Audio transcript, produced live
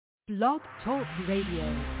Blog Talk Radio.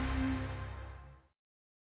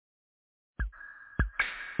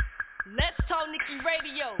 Let's Talk Nikki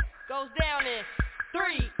Radio goes down in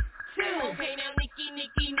 3, 2. Okay, now Nikki.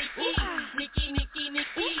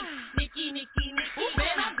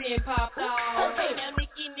 Man, I'm being popped off. Okay, now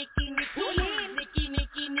Nikki.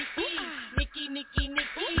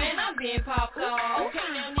 Man, I'm being popped off. Okay,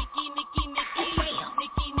 now Nikki.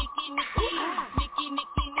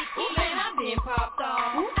 Man, I'm being popped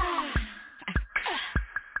off.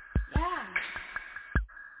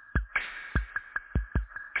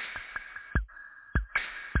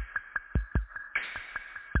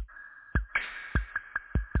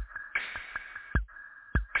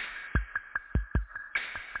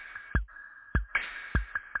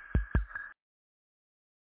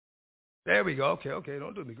 There we go. Okay.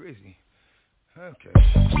 Don't do me crazy. Okay.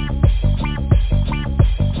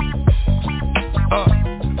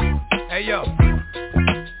 Hey, yo.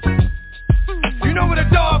 You know what a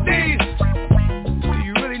dog needs? Do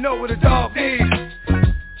you really know what a dog needs?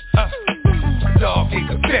 A dog needs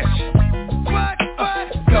a bitch. What?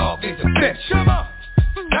 Dog needs a bitch. Come on.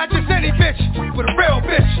 Not just any bitch, but a real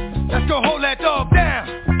bitch that's gonna hold that dog down.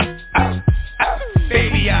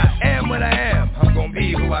 Baby, I am what I am. I'm gonna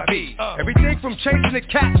be who I be. Everything from chasing the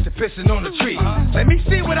cat to pissing on the tree. Let me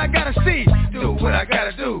see what I gotta see. Do what I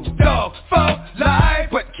gotta do. Dog, fuck, lie,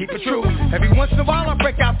 but keep it true. Every once in a while I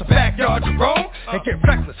break out the backyard to roam and get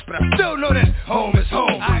reckless, but I still know that home is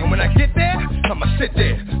home. And when I get there, I'ma sit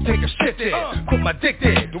there, take a shit there, put my dick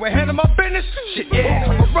there. Do I handle my business? Shit, yeah.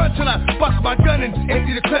 I'ma run till I bust my gun and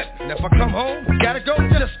empty the clip. And if I come home, gotta go,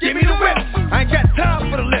 just give me the whip. I ain't got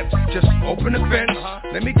time for the lip, just open the fence.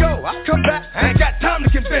 Let me go, I'll come back, I ain't got time to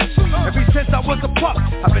convince. Ever since I was a pup,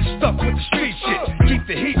 I've been stuck with the street shit. Keep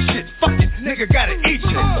the heat shit, fuck it, nigga gotta eat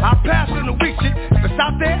shit. I'll pass on the weak shit, if it's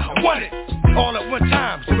out there, I want it. All at one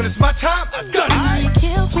time, so when it's my time, I've done it. I know you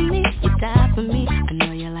kill for me, you die for me. I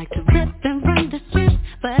know you like to rip and run the streets,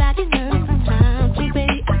 but I deserve some time too,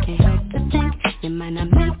 baby. I can't help to think you might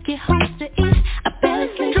not make it home to eat. I barely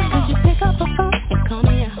sleep, cause you pick up a phone and call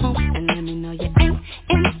me at home and let me know you ain't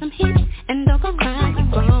in some heat. And don't go crying,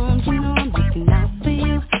 you're grown, you know I'm looking out for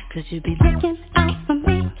you, cause you be looking out for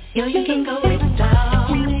me. Yo, you can go with the dog.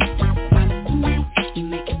 You make this promise to me, you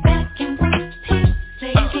make it back in one piece. Say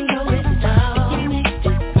you can go with the dog. You make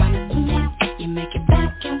this promise to me, you make it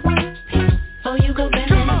back in one piece. Oh, you go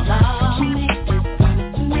bend in the law. You make this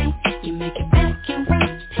promise to me, you make it back in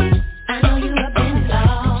one piece. I know you up in the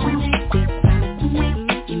law. You make this promise to me,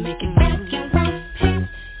 you make it back in one piece.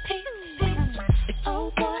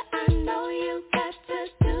 Oh boy, I know you got to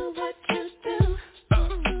do what you do.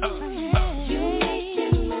 You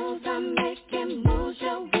making moves, I'm making moves,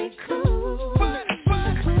 yo, we cool.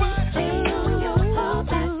 Stay on your paw,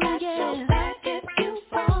 back your back if you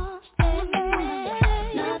fall.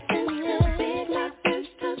 Nothing too big, nothing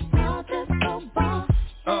too small, just go ball.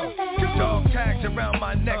 Dog tags around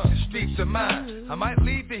my neck, the streets are mine. I might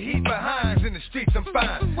leave the heat behind, in the streets I'm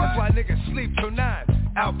fine. That's why niggas sleep till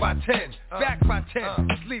 9, out by 10, back by 10,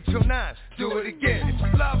 sleep till 9, do it again. If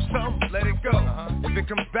you love something, let it go. If it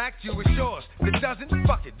comes back to you, it's yours. If it doesn't,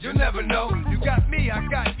 fuck it, you'll never know. You got me, I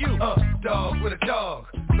got you. Dog with a dog,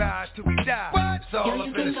 ride till we die. It's all up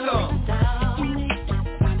in the song. You make this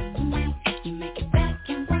promise to me, you make it back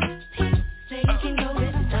in one piece. Say you can go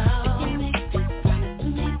with the dog. You make this promise to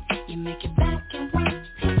me, you make it back in one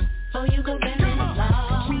piece. Oh, you go bend in the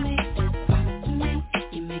law. You make this promise to me,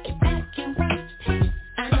 you make it back in one piece.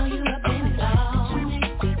 I know you up in the law. You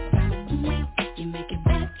make this promise to me, you make it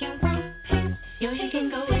back in one piece. Yo, you can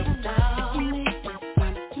go with the dog. You make this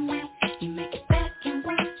promise to me, you make it back in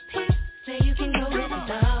one piece. Say you can go with the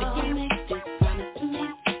dog. You make this promise to me,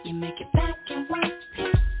 you make it back in one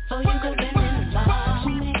piece. Oh, you go bend in the law.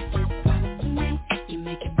 You make this promise to me, you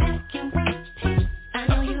make it back in one piece. I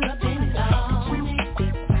know you up in the law. You make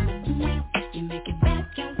this promise to me, you make it back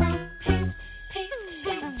in one piece.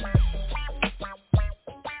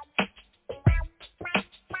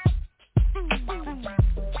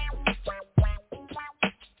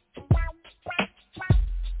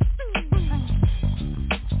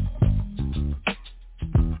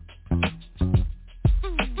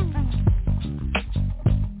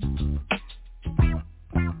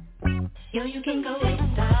 Yo, you can go with the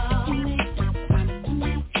dog. You make this promise to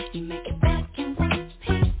me, you make it back in one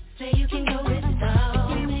piece. Say you can go with the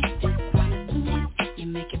dog. You make this promise to me, you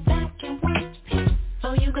make it back in one piece.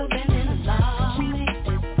 Oh, you go bend in the law. You make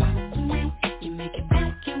this promise to me, you make it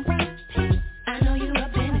back in one piece. I know you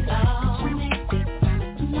up in the law. You make this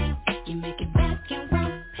promise to me, you make it back in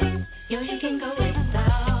one piece. Yo, you can go with the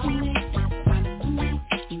dog. You make this promise to me,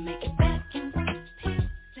 you make it back in one piece.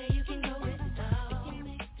 Say you can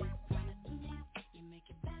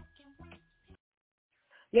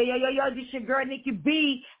Yo, this your girl, Nikki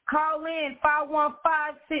B. Call in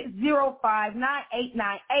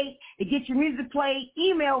 515-605-9898 to get your music played.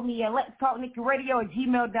 Email me at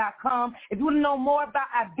LetsTalkNikkiRadio@gmail.com. If you want to know more about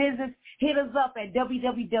our business, hit us up at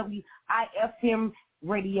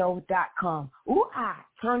www.ifmradio.com. Ooh,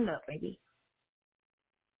 turn up, baby.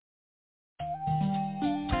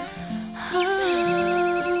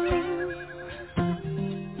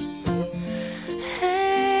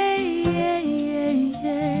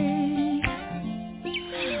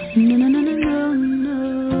 No.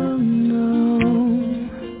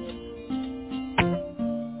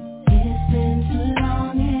 It's been too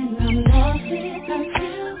long and I'm lost without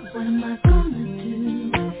you. What am I gonna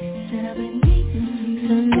do? Said I've been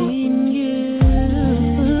needing you.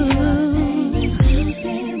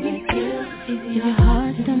 Is your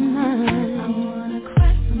heart still mine? I wanna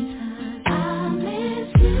cry sometimes. I miss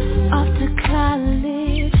you. Off to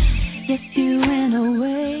college, yes you went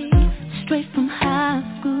away. Straight from high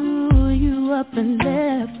school, you up and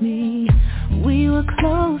left me. We were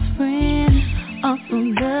close friends, also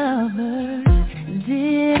lovers.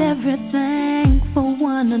 Did everything for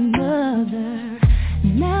one another.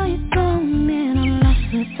 Now you're gone and I'm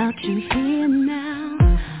lost without you here now.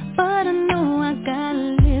 But I know I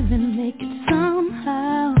gotta live and make it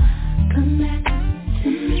somehow. Come back to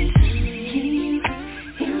me. Can you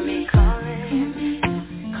hear me calling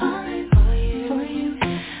for you?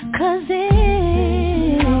 'Cause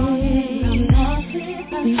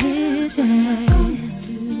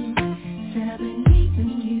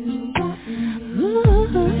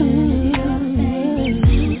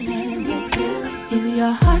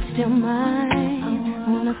your heart still mine. I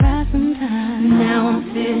wanna cry sometimes. Now I'm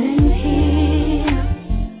sitting here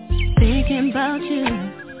thinking about you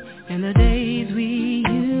and the days we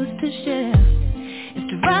used to share.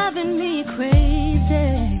 It's driving me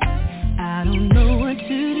crazy. I don't know what to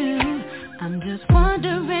do. I'm just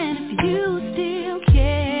wondering if you still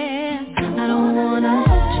care. I don't wanna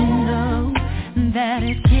let you know that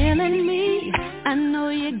it's killing me. I know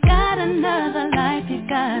you got another life, you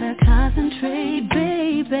gotta concentrate,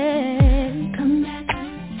 baby. Come back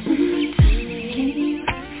to me. Can you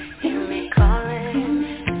hear me calling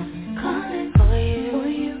for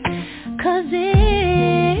you? 'Cause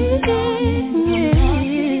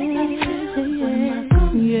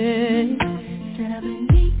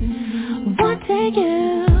won't take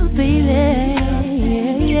you, baby.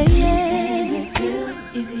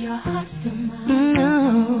 Is your heart still mine? No.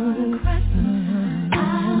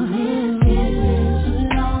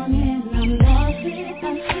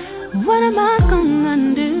 What am I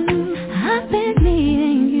gonna do? I've been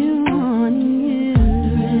needing you on you.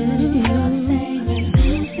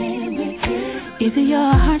 Is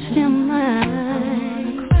your heart still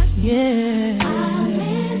mine? Yeah.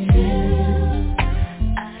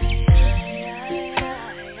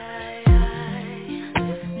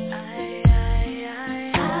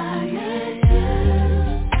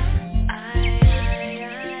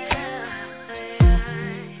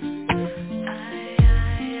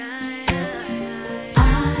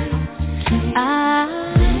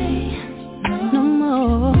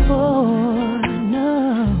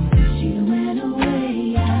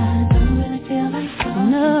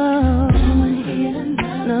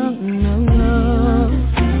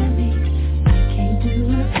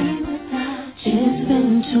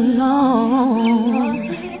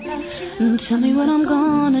 Tell me what I'm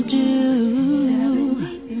gonna do.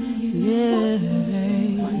 Yeah.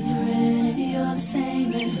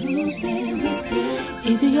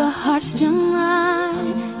 Is your heart still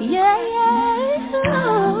mine? Yeah.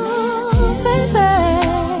 Oh, baby.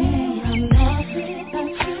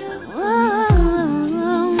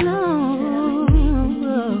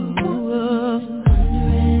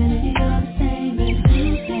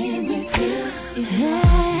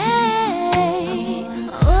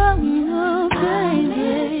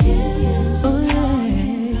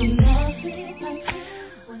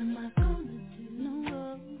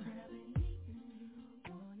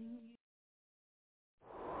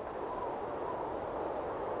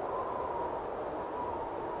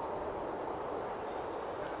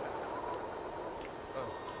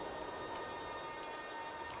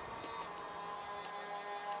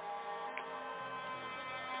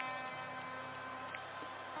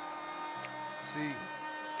 See,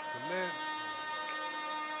 to live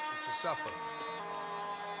is to suffer.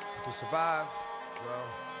 To survive, well,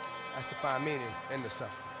 that's to find meaning in the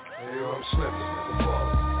suffering. Hey, yo, I'm slipping, I'm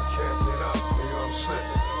falling, I can't get up. Hey, yo, I'm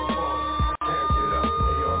slipping, I'm falling, I can't get up.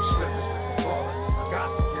 Hey, yo, I'm slipping, I'm falling, I got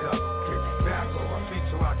to get up. Get back on my feet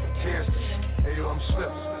so I can cancel. Hey, yo, I'm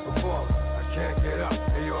slipping, I'm falling, I can't get up.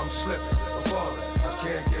 Hey yo, I'm slipping, I'm falling. I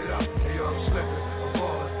can't get up. Hey yo, I'm slipping, I'm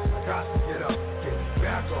falling. I got to get up, get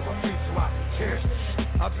back on my feet so I can catch.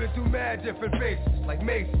 I've been through mad different phases, like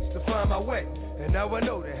mazes, to find my way. And now I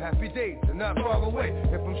know that happy days are not far away.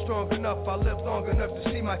 If I'm strong enough, I'll live long enough to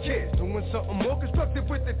see my kids doing something more constructive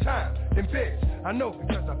with the time than biz. I know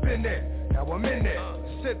because I've been there, now I'm in there.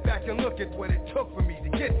 Sit back and look at what it took for me to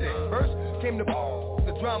get there. First came the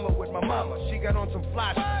drama with my mama. She got on some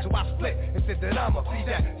fly shit, so I split and said that I'ma be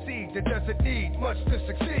that seed that doesn't need much to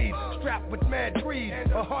succeed. Strapped with mad greed,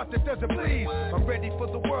 a heart that doesn't bleed. I'm ready for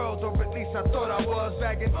the world, or at least I thought I was.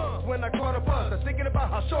 Bagging when I caught a buzz, I was thinking about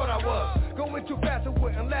how short I was. Going too fast, it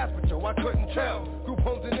wouldn't last, but yo, I couldn't tell. Group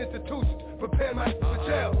homes and institutions prepare my for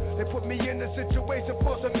jail. They put me in a situation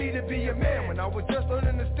forcing me to be a man when I was just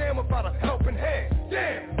learning to stand without a helping hand.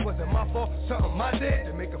 Damn, was it my fault? Something I did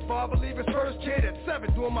to make a father leave his first kid at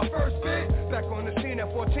 7 doing my first bid. Back on the scene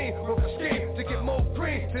at 14 with a scheme to get more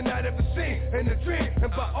green than I'd ever seen in a dream.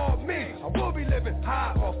 And by all means, I will be living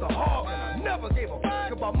high off the hog. And I never gave a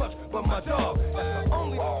fuck about much but my dog. That's the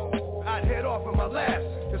only I'd head off in my last.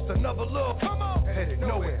 Just another little headed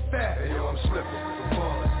nowhere fast. Hey yo, I'm slipping, I'm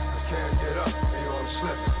falling. I can't get up. Hey yo, I'm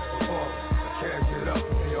slipping, I'm falling. I can't get up.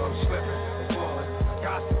 Hey yo, I'm slipping, I'm falling. I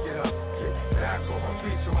got to get up, get back on my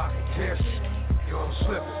feet so I can catch. Yo, I'm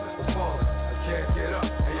slipping, I'm falling. I can't get up.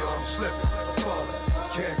 Hey yo, I'm slipping, I'm falling. I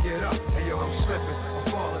can't get up. Hey yo, I'm slipping, I'm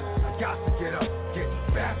falling. I got to get up, get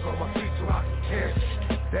back on my feet so I can catch.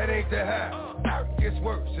 That ain't the how. It gets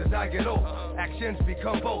worse as I get older. Actions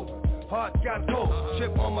become bolder. Heart got cold.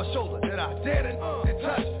 Chip on my shoulder that I didn't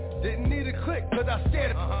touch. Didn't need a click, cause I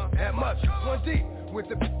stared at much. One deep with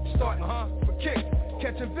the starting for kicks.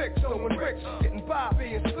 Catching Vicks, throwing bricks, getting by,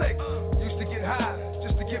 being slick. Used to get high,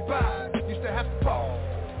 just to get by. Used to have to fall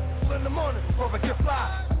in the morning before I could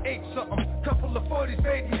fly. Ate something, couple of 40s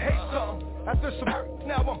made me hate something. After some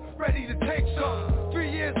now I'm ready to take something.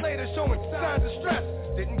 3 years later showing signs of stress.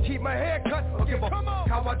 Didn't keep my hair cut or give a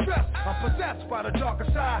how I dress. I'm possessed by the darker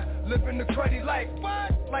side, living the cruddy life.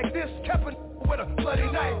 Like this, kept with a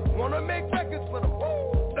bloody knife. Wanna make records, but I'm up.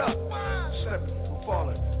 Slipping, I'm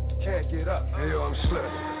falling, can't get up. Hey yo, I'm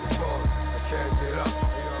slipping, I'm falling. I can't get up.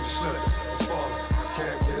 Hey yo, I'm slipping, I'm falling. I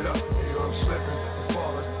can't get up. Hey yo, I'm slipping, I'm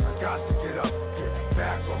falling. I got to get up, get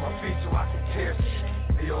back on my feet so I can catch.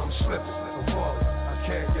 Hey yo, I'm slipping, I'm falling. I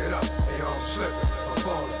can't get up. Hey yo, I'm slipping, I'm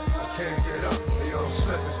falling. I can't get up. Hey yo, I'm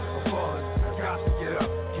slipping, I'm falling. I got to get up,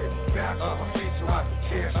 get back on my feet so I can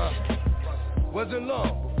catch. Wasn't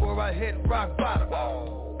long before I hit rock bottom.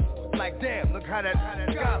 Like damn, look how that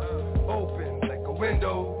got open like a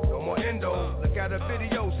window. No more endo. Look at a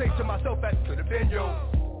video, say to myself that could have been yo.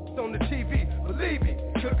 On the TV, believe me,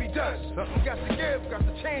 could be done. Something got to give, got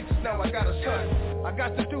to change. Now I got a son. I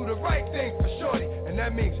got to do the right thing for shorty, and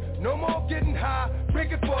that means no more getting high,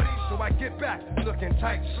 drinking 40. So I get back, looking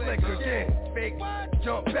tight, slick again. Fake,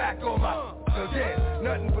 jump back on my again.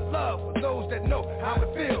 Nothing but love for those that know how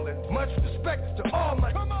it feel, and much respect to all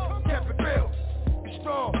my kept it real. Be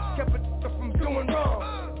strong, kept it from doing wrong.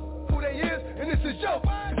 Who they is, and this is your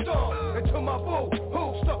song. And to my boo,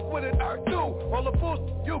 who stuck with it, I do. All the fools,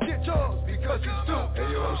 you get yours because it's due. Hey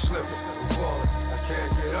yo, I'm slipping, I'm falling. I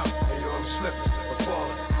can't get up. Hey yo, I'm slipping, I'm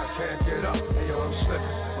falling. I can't get up. Hey yo, I'm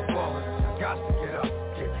slipping, I'm falling. I got to get up,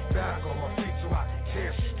 get back on my feet so I can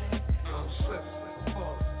catch. Yo, I'm slipping, I'm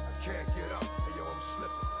falling. I can't get up. Hey yo, I'm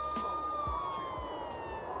slipping, I'm falling.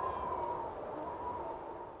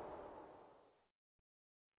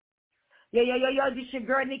 Yo, this your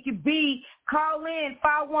girl, Nikki B. Call in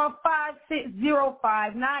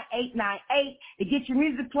 515-605-9898 to get your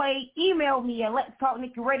music played. Email me at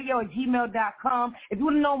LetsTalkNikkiRadio@gmail.com. If you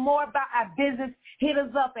want to know more about our business, hit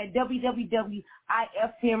us up at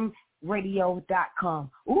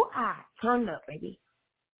www.ifmradio.com. Ooh, turn up, baby.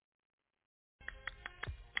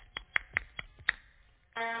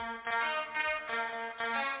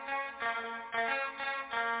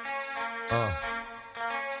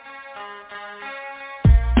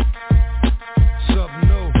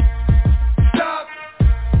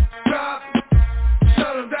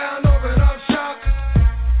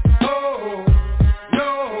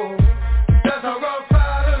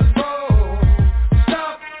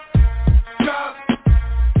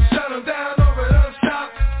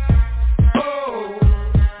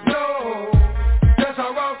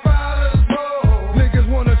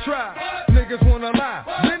 Niggas wanna lie,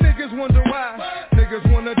 then niggas wonder why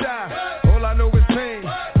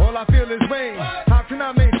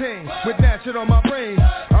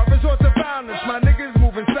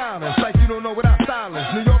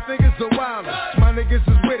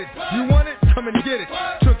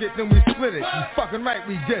it, then we split it. You fucking right,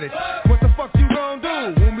 we did it. What the fuck you gon'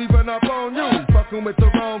 do when we run up on you? Fucking with the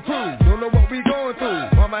wrong crew. Don't know what we going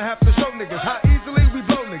through. I might have to show niggas how easily we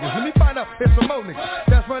blow niggas. Let me find out if some more niggas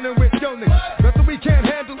that's running with yo niggas. Nothing we can't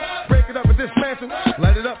handle. Break it up and dismantle.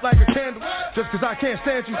 Light it up like a candle. Just cause I can't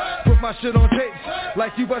stand you. Put my shit on tapes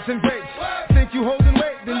like you bustin' grapes. Think you holding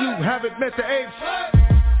weight, then you haven't met the apes.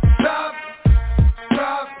 Stop,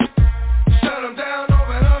 drop, shut them down,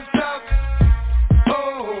 open up, stop.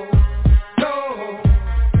 Oh, no,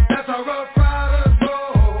 that's how rough riders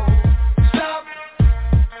roll. Stop,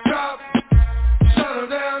 drop, shut them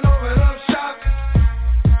down, open up, shop.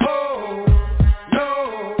 Oh,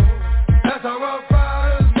 no, that's how rough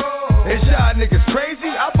riders roll. Is y'all niggas crazy?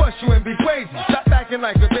 I'll bust you and be crazy. Stop acting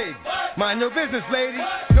like a baby. Mind your business, lady.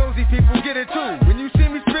 Nosy people get it too. When you see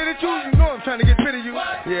me spit at you, you know I'm trying to get rid of you.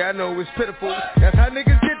 Yeah, I know it's pitiful. That's how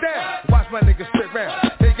niggas get down. Watch my niggas spit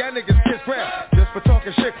round. They got niggas kiss round. Just for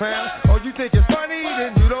talking shit, clown. Oh, you think it's funny?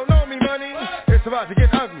 Then you don't know me, money. It's about to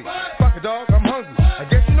get ugly. Fuck a dog, I'm hungry. I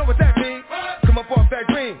guess you know what that means. Come up off that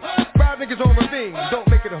green. 5 niggas on ravine. Don't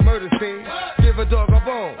make it a murder scene. Give a dog a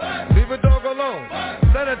bone. Leave a dog alone.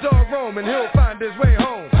 Let a dog roam and he'll find his way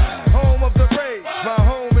home. Home of the brave. My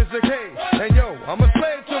home is the cave. And yo, I'm a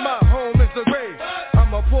slave to my home is the grave.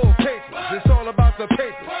 I'm a pull cases. It's all about the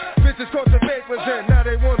paper. Bitches caught the papers and now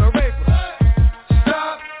they wanna rape us.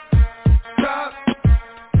 Stop, drop,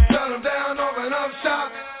 shut them down, open up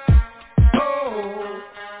shop. Oh,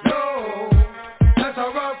 no, that's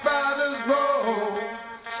how rough riders roll.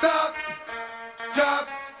 Stop, drop,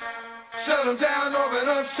 shut them down, open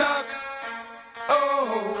up shop.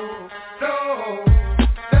 Oh, no,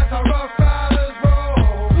 that's how rough riders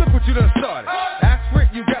roll. Look what you done started. Ask Rick,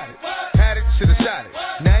 you got it. Had it, should've shot it.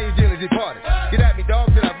 Now you dearly departed. Get at me,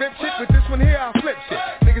 dog, did I rip shit? With this one here, I'll flip shit.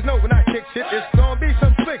 Niggas know when I kick shit, it's gonna be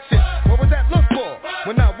some slick shit. What was that look for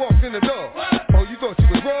when I walked in the door? Oh, you thought you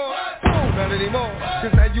was raw? Oh, not anymore,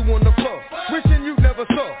 cause now you on the floor. Wishing you never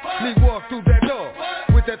saw me walk through that door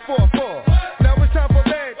with that 4-4. Now it's time for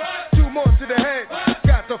bed, 2 more to the head.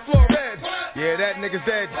 Got the floor red. Yeah, that nigga's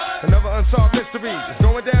dead. Another unsolved mystery. It's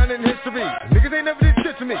going down in history. Niggas ain't never did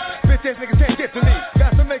shit to me. Bitch ass niggas can't get to me.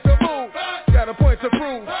 Got to make a move. Got a point to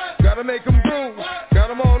prove. Gotta make them groove. Got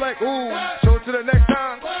them all like ooh. So to the next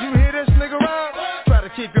time you hear this nigga rhyme, try to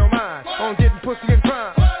keep your mind on getting pussy and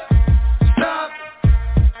crime. Stop,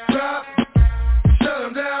 drop, shut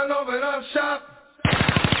them down, open up shop.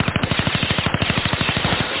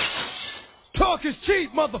 Talk is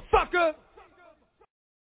cheap, motherfucker.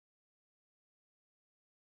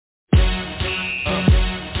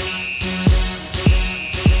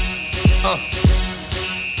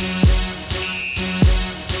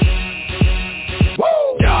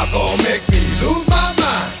 Y'all gon' make me lose my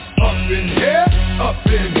mind. Up in here, up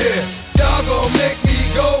in here. Y'all gon' make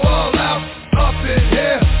me go all out. Up in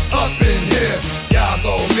here, up in here. Y'all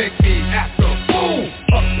gon' make me act a fool.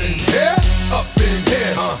 Up in here, up in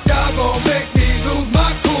here. Y'all gon' make me lose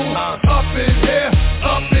my cool. Up in here,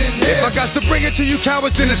 up in here. If I got to bring it to you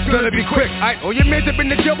cowards, then it's gonna be quick. All your mans have been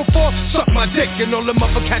to jail before, suck my dick. And all the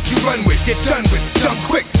motherfuckers you run with, get done with, dumb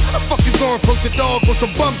quick. How the fuck you gonna approach the dog with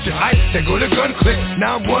some bum shit? They go to gun click,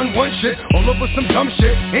 911 shit, all over some dumb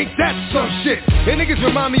shit. Ain't that some shit? And niggas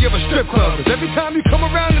remind me of a strip club, cause every time you come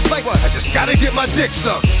around it's like, what? I just gotta get my dick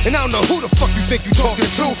sucked. And I don't know who the fuck you think you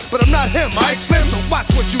talking to, but I'm not him, I Slim, so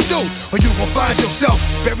watch what you do, or you gon' find yourself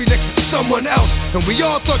buried next to someone else. And we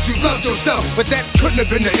all thought you loved yourself, but that couldn't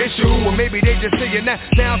have been the issue. Or maybe they just saying that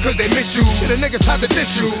now cause they miss you. Shit, a nigga tried to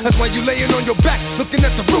diss you. That's why you laying on your back, looking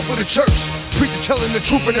at the roof of the church. Preacher telling the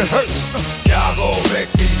truth and it hurts. Y'all gon' make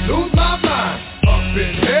me lose my mind. Up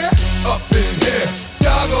in here, up in here.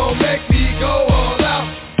 Y'all gon' make me go all out.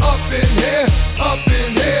 Up in here, up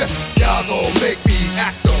in here. Y'all gon' make me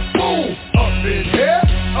act a fool. Up in here,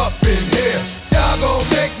 up in here. Y'all gon'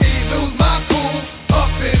 make me lose my cool. Up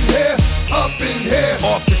in here, up in here.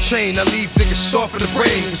 Off the chain, I leave niggas soft in the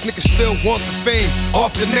brain. Cause niggas still want the fame,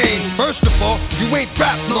 off the name. First of all, you ain't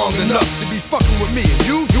rap long enough to be fucking with me. And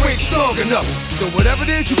you ain't strong enough. So whatever it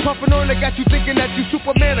is you puffin' on, that got you thinking that you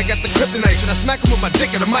Superman. I got the kryptonite, and I smack him with my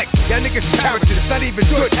dick in the mic. Y'all niggas characters, it's not even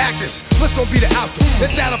good actors. What's gonna be the outcome?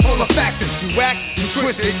 Let's add up all the factors. You whack, you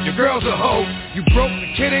twisted, your girl's a hoe. You broke, the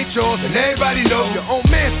kid ain't yours, and everybody knows. Your own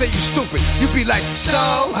man say you stupid. You be like,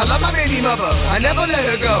 so, I love my baby mother, I never let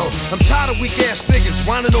her go. I'm tired of weak ass niggas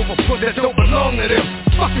whining over pussy that don't belong to them.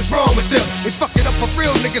 Fuck is wrong with them? They fucking up for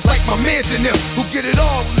real niggas like my mans and them, who get it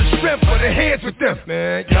all with the strength for their hands with them.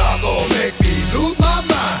 Man, y'all gon' make me lose my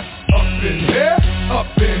mind. Up in here,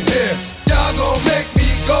 up in here. Y'all gon' make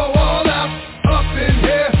me go all out. Up in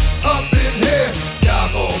here, up in here.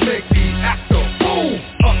 Y'all gon' make me act a fool.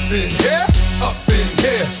 Up in here, up in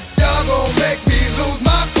here. Y'all gon' make me lose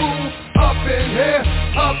my cool. Up in here,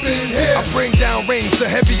 up in here. I bring down rain so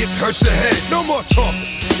heavy it hurts your head. No more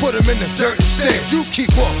talking, put them in the dirt instead. You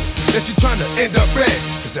keep walking, if you tryna end up red.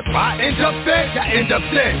 Cause if I end up dead, I end up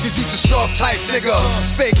dead. Cause you's a soft type nigga,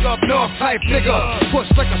 fake up north type nigga, push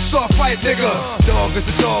like a soft white nigga. Dog is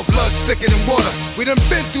a dog, blood thicker than water. We done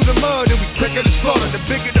been through the mud and we quicker to slaughter. The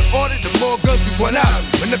bigger the order, the more guns we run out.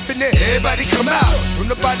 When up in there, everybody come out. When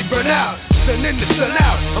the body burn out, sun in the sun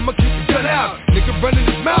out. I'ma keep the gun out. Nigga running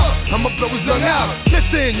his mouth, I'ma blow his lung out.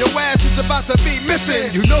 Listen, your ass is about to be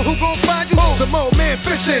missing. You know who gon' find you? Some old man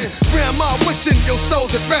fishing. Grandma wishing your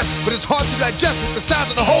soul's at rest, but it's hard to digest with the size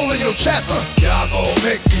of the hole in your chest. Y'all gon'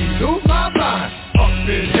 make me lose my mind. Up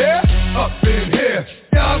in here, up in here.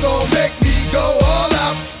 Y'all gon' make me go all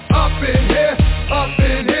out. Up in here, up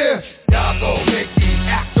in here. Y'all gon' make me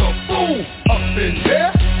act a fool. Up in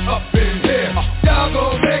here, up in here. Y'all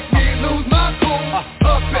gon' make me lose my cool.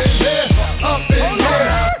 Up in here, up in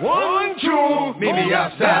here. 1, 2, meet me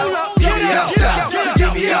outside. Meet me outside.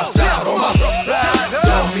 Meet me outside on my side.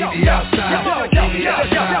 Don't meet me outside. Meet me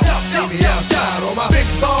outside. Meet me outside on my big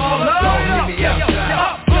ball. Don't meet me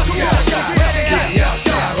outside. Meet me outside. Meet me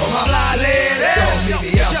outside on my fly lady. Don't meet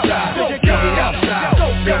me outside. Meet me outside.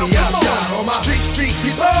 Meet me outside on my street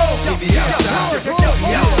people. Meet me outside. Meet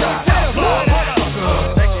me outside.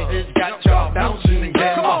 It's got y'all bouncing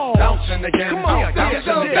again. Bouncing again. Bouncing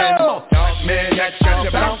again. Man, that got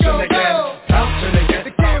you bouncing again. Bouncing again.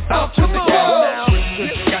 Bouncing again.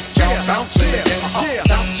 It's got y'all bouncing again.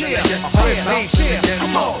 Bouncing again. Bouncing again.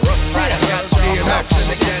 Come on. Right, I got you bouncing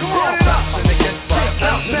again. Bouncing again.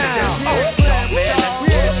 Bouncing again. Man, that's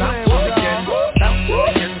bouncing again. Bouncing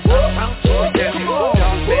again. Bouncing again.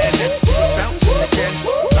 Man, that's bouncing again. Bouncing again.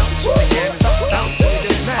 Bouncing again.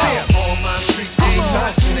 Now, all my streets be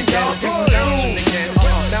bouncing again. Bouncing again.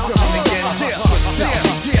 Bouncing again.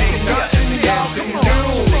 Ain't nothing y'all can do.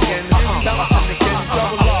 Bouncing again.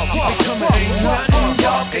 Double off.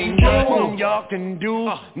 Ain't nothing y'all can do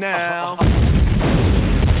now.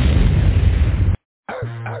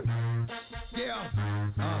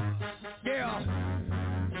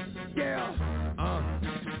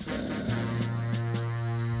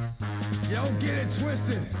 Don't get it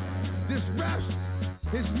twisted. This rap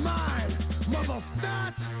is mine,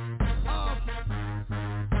 motherfucker.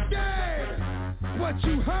 Yeah. What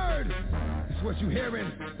you heard is what you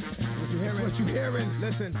hearing. What you hearing.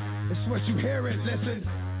 Listen. It's what you hearing. Listen.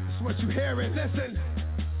 It's what you hearing. Listen.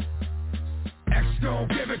 X gon'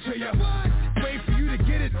 give it to you. Wait for you to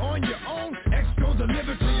get it on your own. X gon'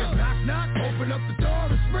 deliver to you. Knock, knock, open up the door,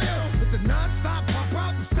 it's real. With the non-stop pop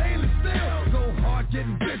out the stainless steel. So hard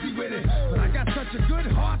getting busy with it. But I got such a good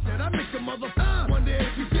heart that I make a motherfucker wonder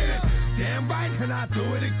if you get it. Damn right, and I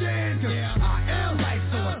do it again. Cause I am life,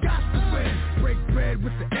 so I got to win. Break bread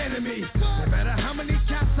with the enemy. No matter how many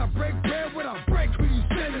caps I break bread with, I'll break who you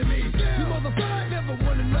sending me. You motherfucker never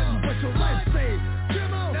wanted nothing but your life saved.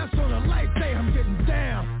 That's on a life day, I'm getting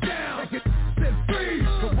down, like it said freeze,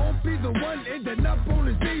 but won't be the one ending up on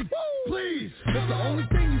his knees. Please, it's the only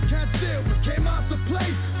thing you can't steal. We came out to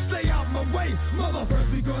play, stay out my way.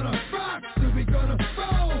 Motherfuckers, we gonna rock, then we gonna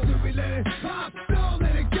roll, then we let it pop, don't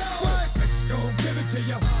let it go. X gon' give it to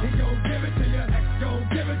ya, he gon' give it to ya. X gon'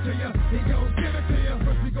 give it to ya, he gon' give it to ya.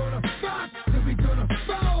 First we gonna rock, then we gonna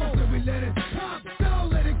roll, then we let it pop, don't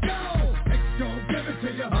let it go. X gon' give it to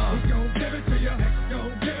ya, he gon' give it to ya. X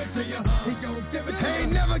gon' give it to ya, he gon' give it to ya. He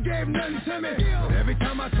ain't never gave nothing to me, but every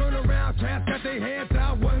time I turn around, cats got their hands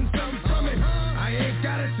out, wanting something from it. I ain't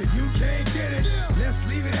got it, so you can't get it. Let's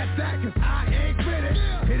leave it at that, cause I ain't with it.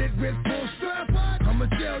 Hit it with full strength, I'ma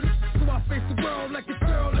jail this, so I face the world like a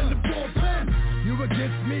girl in the bullpen. You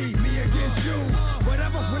against me, me against you.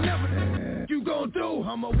 Whatever, whenever you gon' do,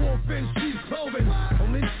 I'm a wolf in sheep's clothing.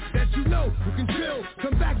 Only that you know who can chill,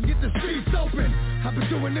 come back and get the streets open. I've been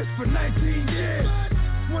doing this for 19 years.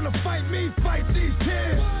 Wanna fight me, fight these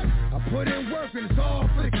kids. I put in work and it's all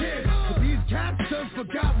for the kids. But these cats done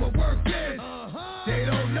forgot what work is. They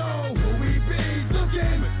don't know who we be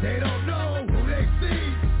looking, but they don't know who they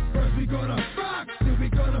see. First we gonna rock, then we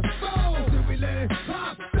gonna fold, then we let it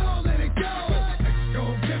pop, don't let it go. X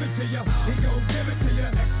gon' give it to ya, he gon' give it to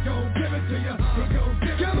ya. X gon' give it to ya, he gon' give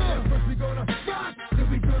it to ya. First we gonna rock, then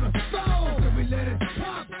we gonna fold, then we let it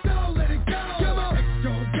pop, don't let it go. X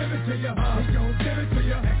gon' give it to ya, he gon' give it to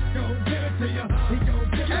ya. X gon' give it to ya, he gon'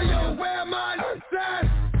 give it to ya. Hey yo, where my set?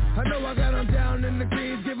 I know I got them down in the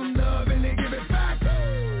greens, give them love and they give it back.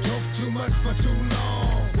 Talk too much for too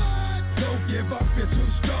long. Don't give up, you're too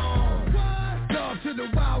strong. Love to the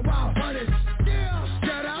wild, wild hunters.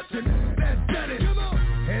 Shout out to that done it.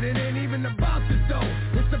 And it ain't even about it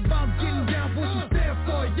though. It's about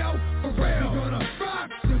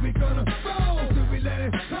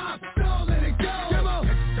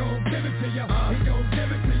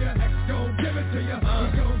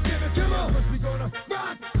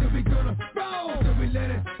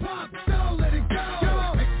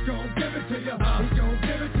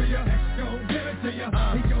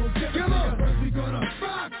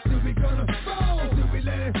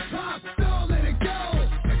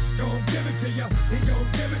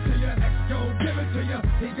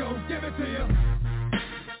it to you.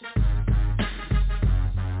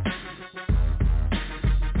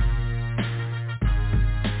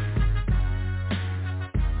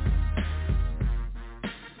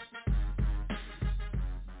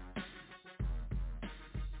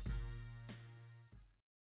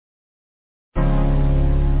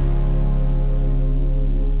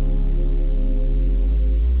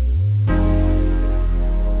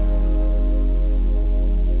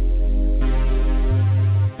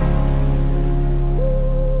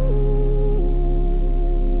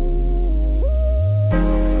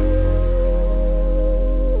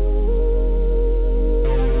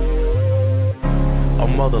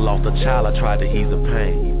 Lost a child, I tried to ease her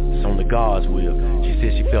pain. It's on the God's will, she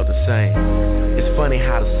said she felt the same. It's funny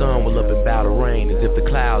how the sun will up and bow to rain, as if the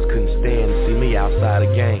clouds couldn't stand to see me outside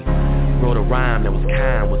again. Wrote a rhyme that was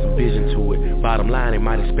kind with some vision to it. Bottom line, it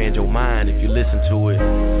might expand your mind if you listen to it.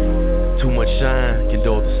 Too much shine can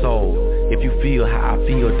dull the soul. If you feel how I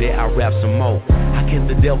feel, dare I rap some more. How can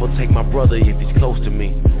the devil take my brother if he's close to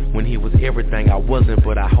me, when he was everything I wasn't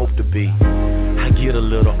but I hope to be? I get a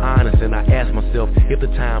little honest and I ask myself, if the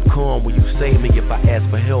time come, will you save me if I ask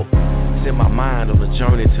for help? Send my mind on a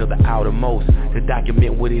journey to the outermost, to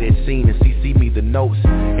document what it had seen and CC me the notes,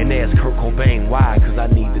 and ask Kurt Cobain why, cause I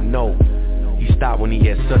need to know. He stopped when he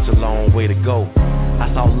had such a long way to go.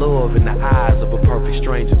 I saw love in the eyes of a perfect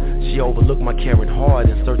stranger. She overlooked my caring heart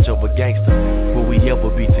in search of a gangster. Will we ever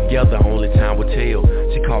be together? Only time will tell.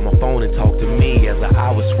 She called my phone and talked to me as the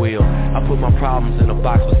hours swell. I put my problems in a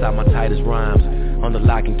box beside my tightest rhymes, on the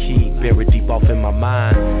lock and key, buried deep off in my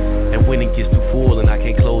mind. And when it gets too full and I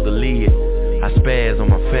can't close the lid, I spaz on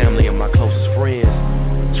my family and my closest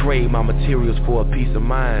friends. Trade my materials for a peace of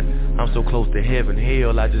mind. I'm so close to heaven,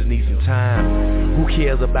 hell, I just need some time. Who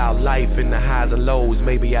cares about life and the highs and lows?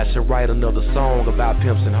 Maybe I should write another song about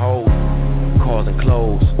pimps and hoes, cars and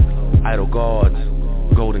clothes, idol gods,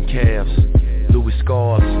 golden calves, Louis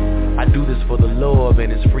scarves. I do this for the love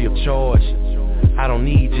and it's free of charge. I don't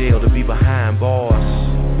need jail to be behind bars.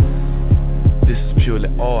 This is purely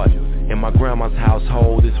art. In my grandma's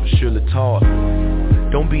household, this was surely taught.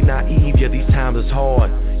 Don't be naive, yeah, these times is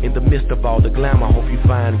hard. In the midst of all the glamour, I hope you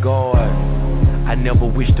find God. I never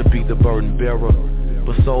wish to be the burden bearer,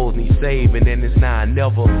 but souls need saving and it's now or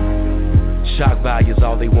never. Shock value is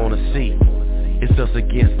all they wanna see. It's us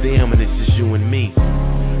against them and it's just you and me.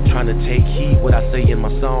 Trying to take heed what I say in my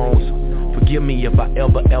songs. Forgive me if I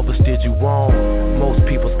ever steered you wrong. Most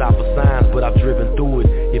people stop for signs, but I've driven through it.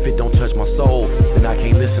 If it don't touch my soul, then I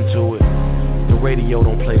can't listen to it. The radio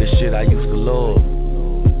don't play the shit I used to love.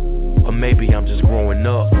 Or maybe I'm just growing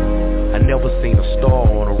up. I never seen a star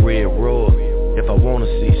on a red rug. If I wanna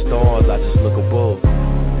see stars, I just look above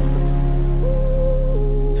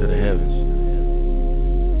to the heavens.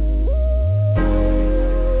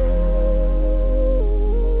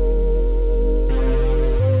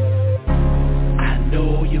 I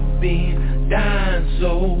know you've been dying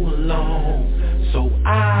so long, so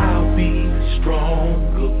I'll be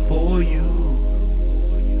stronger for you.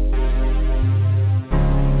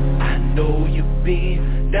 Know you've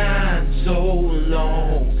been dying so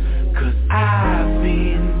long, 'cause I've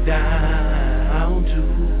been down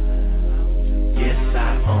too. Yes,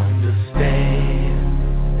 I understand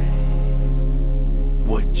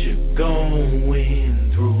what you're going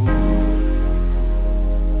through.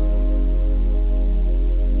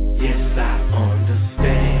 Yes, I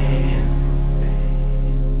understand,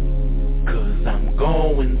 'cause I'm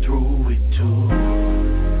going through it too.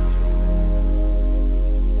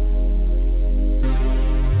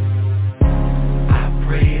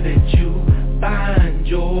 Find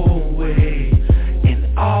your way in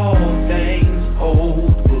all things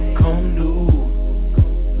old become new.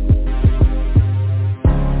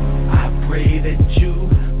 I pray that you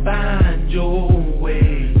find your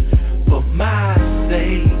way for my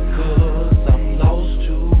sake, 'cause I'm lost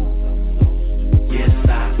too. Yes, I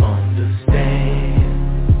understand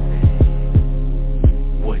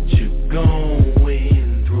what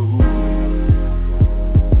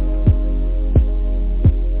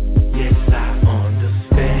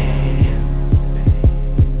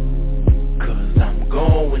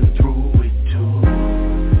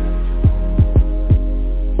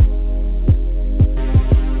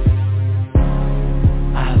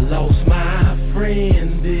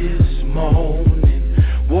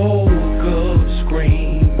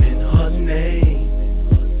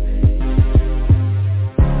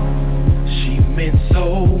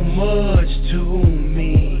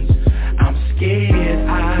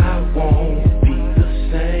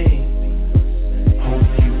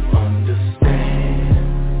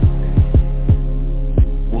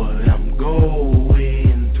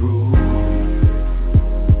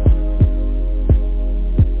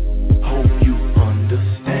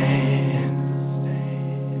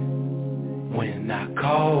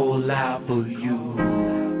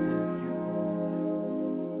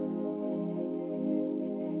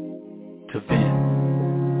to vent.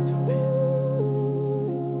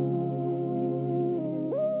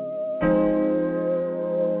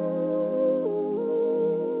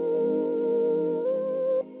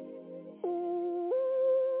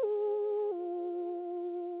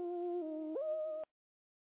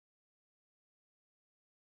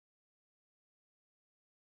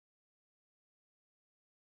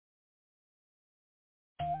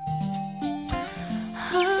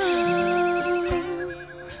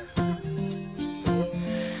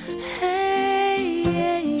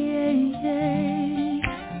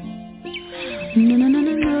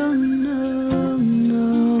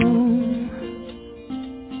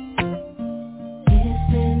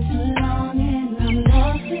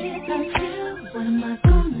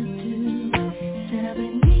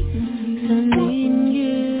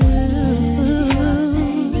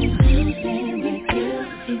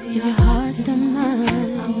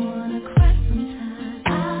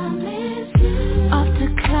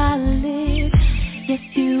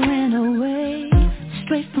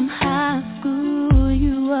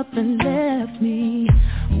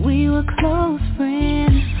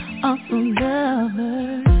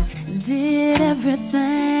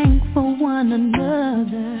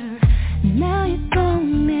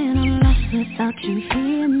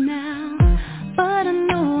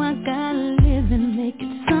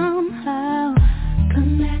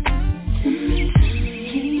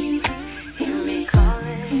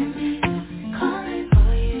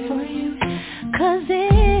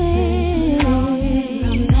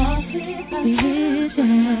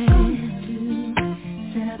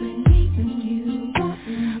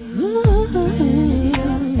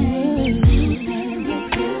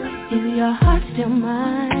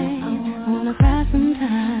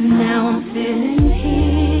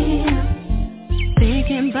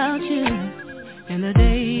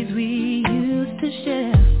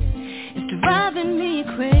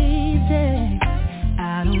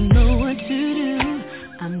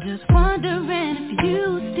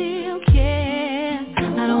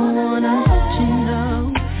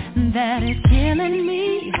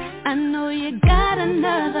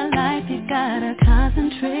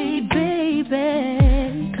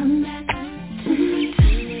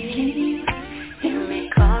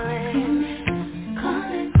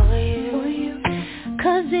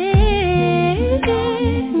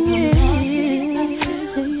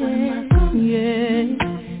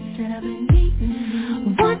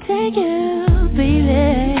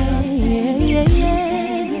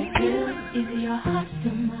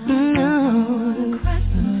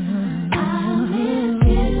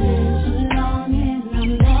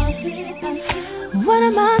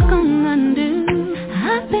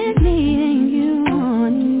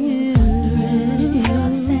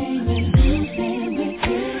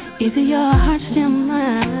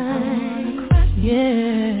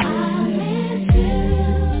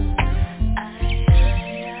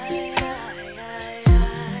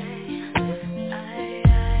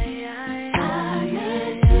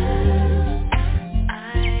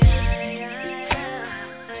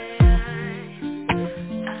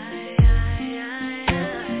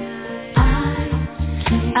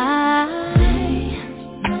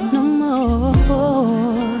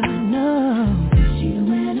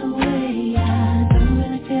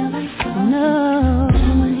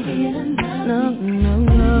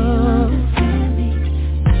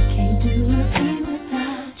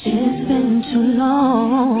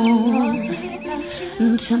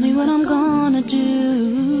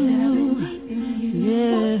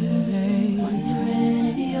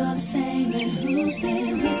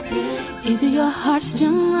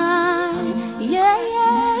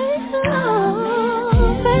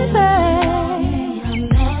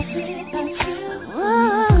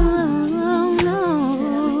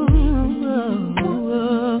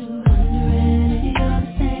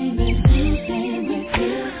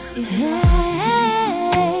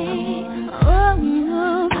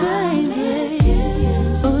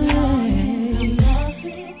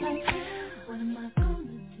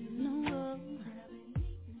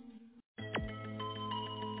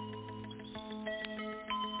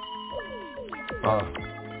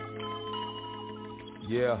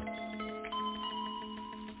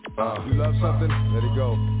 You love something? Let it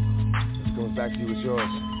go. If it comes back to you, it's yours.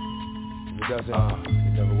 If it doesn't,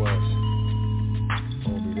 it never was.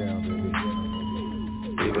 Hold me down,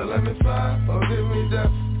 baby. Either let me fly or give me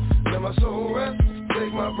death. Let my soul rest,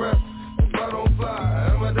 take my breath. If I don't fly,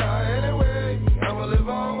 I'ma die anyway. I'ma live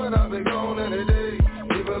on when I be gone any day.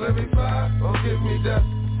 Either let me fly or give me death.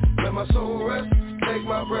 Let my soul rest, take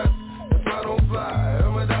my breath. If I don't fly,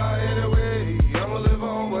 I'ma die anyway. I'ma live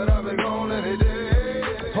on when I be gone any day.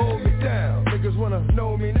 Hold me down.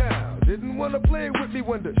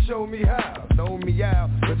 wonder, show me how, know me out,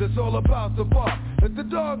 cause it's all about the bark. Let the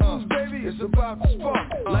dog loose, baby, it's about to spark.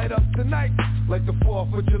 Light up tonight, like the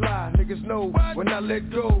 4th of July. Niggas know when I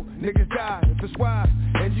let go, niggas die. If it's wise,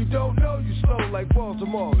 and you don't know, you slow like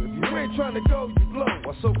Baltimore. If you ain't trying to go, you blow.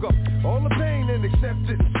 I soak up all the pain and accept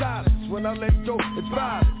it in silence. When I let go, it's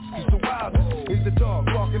violence, cause the wildest is the dog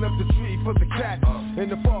walking up the tree for the cat. In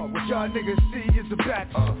the fog, what y'all niggas see is the bat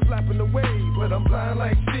slapping the wave, but I'm blind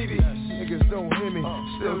like Stevie. Niggas don't hear me,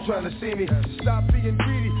 still trying to see me. Stop being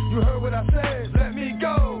greedy, you heard what I said. Let me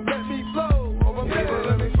go, let me flow. Either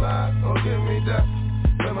let me fly, or give me death.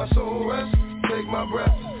 Let my soul rest, take my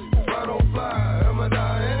breath. If I don't fly, I'ma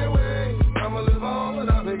die anyway. I'ma live on, but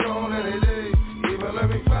I'll be gone any day. Either let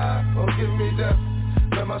me fly, or give me death.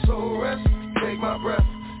 Let my soul rest, take my breath.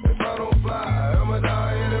 If I don't fly, I'ma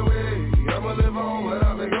die anyway. I'ma live on, but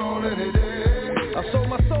I'll be gone any day. I sold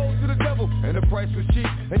my soul to the devil, and the price was cheap.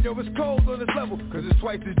 And yo, it's cold on this level, cause it's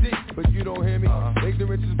twice as deep. But you don't hear me,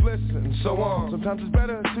 ignorance is bliss, and so on. Sometimes it's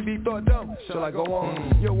better to be thought dumb. Shall I go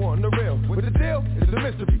on? Yo, on the real, with the deal, it's a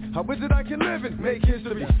mystery. How is it I can live and make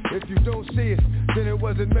history? If you don't see it, then it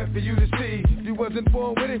wasn't meant for you to see. If you wasn't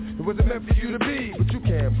born with it, it wasn't meant for you to be. But you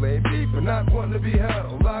can't blame me for not wanting to be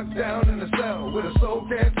held. Locked down in a cell, with a soul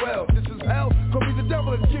can't dwell. This is hell, call me the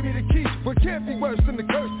devil and give me the key. What can't be worse than the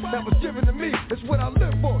curse that was given to me? That's what I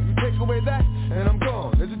live for. You take away that, and I'm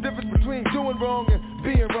gone. There's a difference between doing wrong and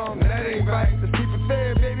being wrong, and that ain't right. Let's keep it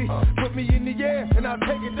fair, baby. Put me in the air, and I'll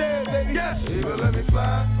take it there, baby. Yes. Either let me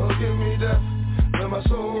fly, or give me death. Let my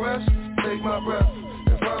soul rest, take my breath.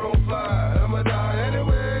 If I don't fly, I'ma die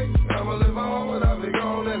anyway. I'ma live on, but I'll be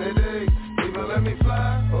gone any day. Either let me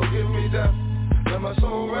fly, or give me death. Let my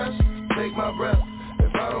soul rest, take my breath.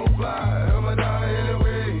 If I don't fly, I'ma die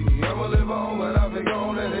anyway. I'ma live on, but I'll be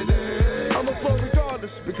gone any day. I'ma flow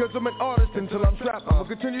regardless, because I'm an artist until I'm trapped. I'ma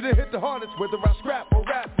continue to hit the hardest, whether I scrap or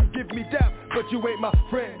rap. You give me dap, but you ain't my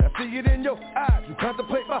friend. I see it in your eyes, you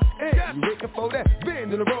contemplate my end. You waiting for that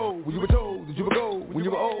bend in the road, when you were told that you would go when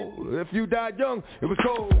you were old. If you died young, it was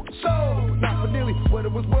cold. So, not for nearly what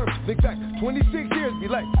it was worth. Think back, 26 years, be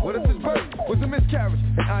like, what if this birth was a miscarriage,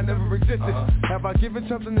 and I never existed? Have I given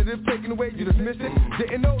something that if taken away, you dismissed it?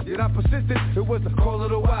 Didn't know that I persisted, it was a call of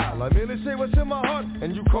the wild. I merely say what's in my heart,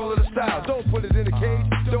 and you call it a style. Don't put it in a cage,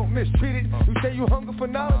 don't mistreat it. You say you hunger for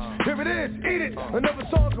knowledge, here it is, eat it. Another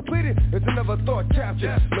song completed, it's another thought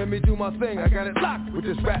captured. Let me do my thing, I got it locked with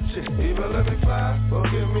this rap shit. Either let me fly, or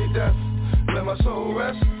give me death. Let my soul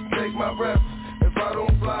rest, take my breath. If I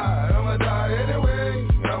don't fly, I'ma die anyway.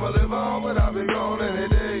 I'ma live on, but I'll be gone any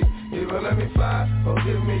day. Either let me fly, or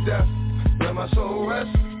give me death. Let my soul rest,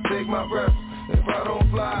 take my breath. If I don't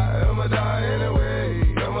fly, I'ma die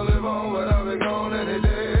anyway. I'ma live on, but I'll be gone any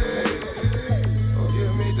day. Or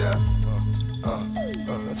give me death.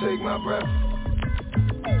 Take my breath.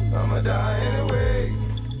 I'ma die anyway,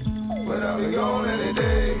 but I'll be gone any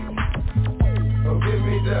day. Oh, give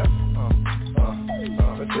me death.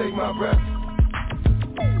 Take my breath.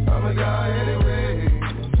 I'ma die anyway,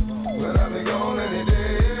 but I'll be gone any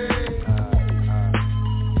day.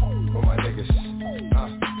 For my niggas,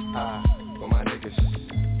 for my niggas,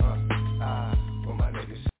 for my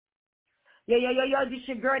niggas. Yo, this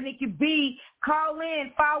your girl Nikki B. Call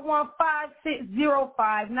in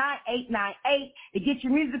 515-605-9898 to get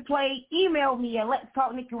your music played. Email me at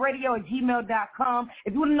LetsTalkNikkiRadio@gmail.com.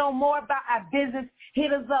 If you want to know more about our business,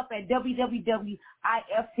 hit us up at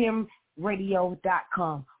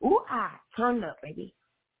www.ifmradio.com. Ooh, turn up, baby.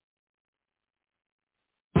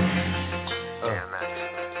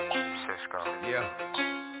 Yeah.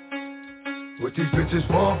 What these bitches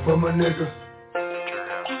want from a nigga?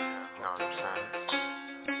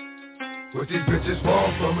 What these bitches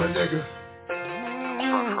want from a nigga?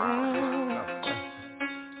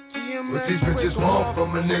 What these bitches want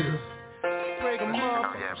from a nigga?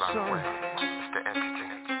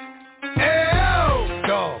 Hey,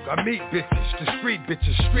 dog, I meet bitches, the street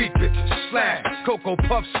bitches, street bitches, slash, Cocoa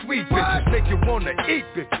Puff, sweet bitches, make you wanna eat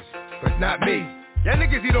bitches, but not me. Y'all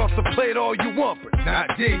niggas eat off the plate all you want, but not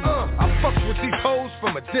D. I fuck with these hoes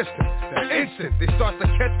from a distance. The instant they start to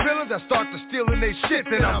catch feelings, I start to stealing they shit.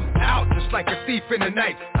 Then I'm out just like a thief in the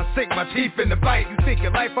night. I sink my teeth in the bite. You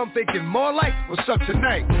thinking life, I'm thinking more life. What's up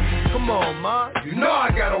tonight? Come on, ma, you know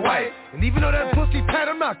I got a wife. And even though that pussy pat,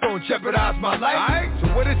 I'm not gonna jeopardize my life. Alright, so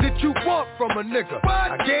what is it you want from a nigga? What?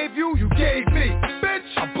 I gave you, you gave me.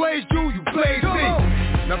 Bitch, I blazed you, you blazed me.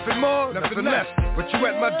 Nothing more, nothing less. But you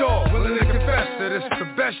at my door, willing to confess that it's the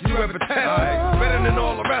best you ever tasted. Better than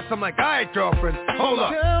all the rest. I'm like, alright, girlfriend, hold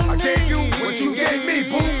up. I gave you what you gave me,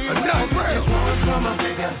 boo. Enough.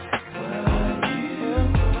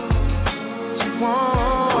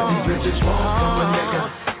 What these bitches want from a nigga?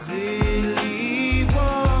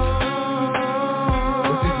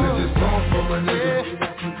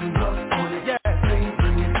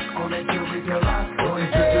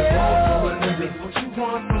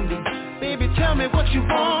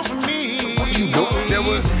 Nope. There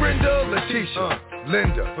was Brenda, Letitia,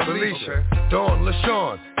 Linda, Felicia, Dawn,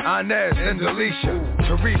 LaShawn, Inez, and Alicia,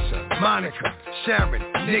 Teresa, Monica, Sharon,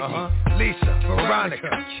 Nikki, Lisa, Veronica,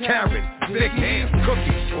 Karen, Vicky,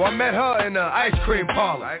 Cookie. Well, I met her in the ice cream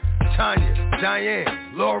parlor. Tanya,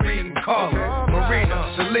 Diane, Lori, and Carla,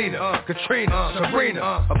 Marina, Selena, Katrina,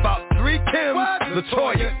 Sabrina, about 3 Kim,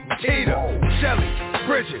 Latoya, Tita, Shelly,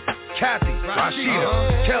 Bridget, Kathy, Rashida,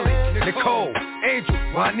 Kelly, Nicole, Angel,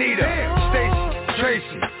 Juanita, Stacy,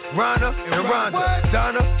 Tracy, Rhonda and Rhonda,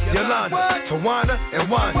 Donna, Yolanda, Tawana and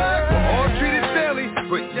Wanda. We're all treated fairly,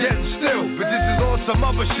 but yet still. But this is on some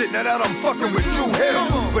other shit, now that I'm fucking with Drew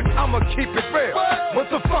Hill. But I'ma keep it real. What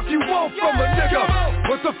the fuck you want from a nigga?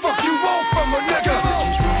 What the fuck you want from a nigga?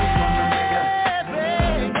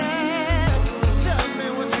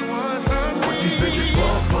 What these bitches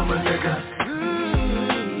want from a nigga?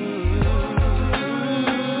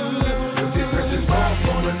 What these bitches want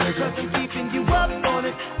from a nigga? Keeping you up on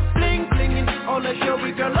it, bling blinging, on the show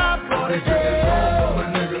we girl up on it.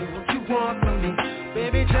 What you want from me?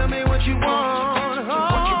 Baby, tell me what you want. What you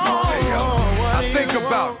want? Hey, yo, I think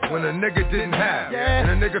about when a nigga didn't have, and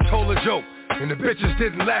a nigga told a joke, and the bitches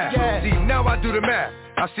didn't laugh. See, now I do the math.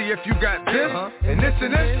 I see if you got this, and this,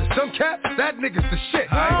 and some cat, that nigga's the shit.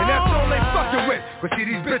 And that's all they fucking with. But see,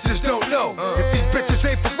 these bitches don't know. If these bitches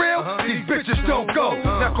ain't for real, these bitches don't go.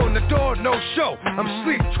 Knock on the door, no show. I'm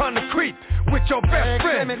asleep, trying to creep with your best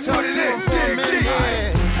friend. Put it in, dig deep.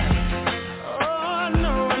 I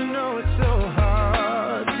know it's so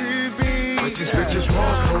hard to be. What these bitches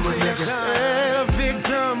want from a nigga? A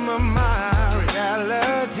victim of my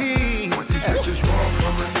reality. What these bitches want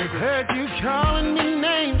from a nigga? Heard you calling me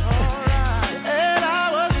names, and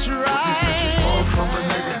I was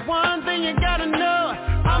right. One thing you gotta know,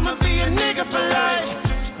 I'ma be a nigga for life.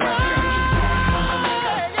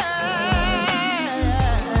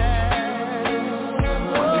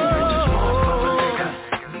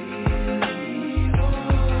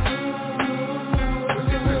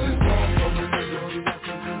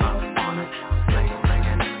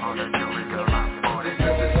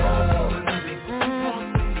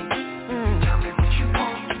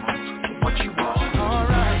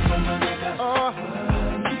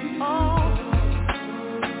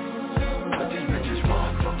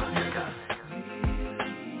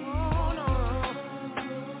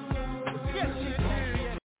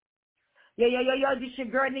 Yo, this your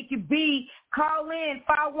girl, Nikki B. Call in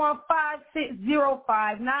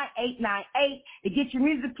 515-605-9898 to get your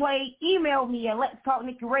music played. Email me at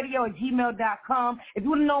LetsTalkNikkiRadio@gmail.com. If you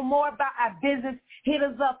want to know more about our business, hit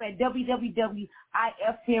us up at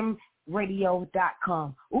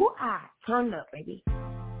www.ifmradio.com. Ooh, turn up, baby.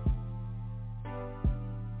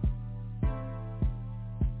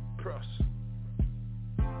 Press.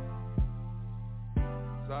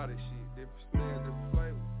 Exotic shit, different style, different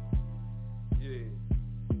flavor. Yeah.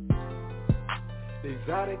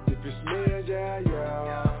 Exotic, different smell, yeah.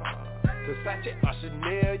 Versace or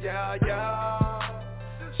Chanel, yeah.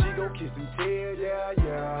 She gon' kiss and tell,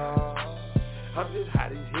 yeah. I'm just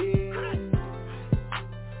hot as hell.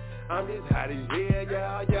 I'm just hot as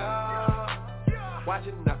hell, yeah.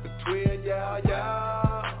 Watching after 12, yeah.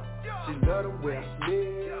 She love the way I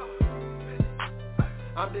smell.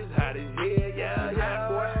 I'm just hot as hell, yeah. Hot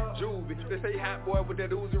boy, Juvie. They say hot boy with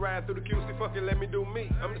that Uzi riding through the QC. Fucking let me do me.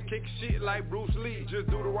 I'm just kicking shit like Bruce Lee. Just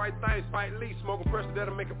do the right thing, Spike Lee. Smoking pressure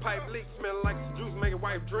that'll make a pipe leak. Smelling like some juice, make a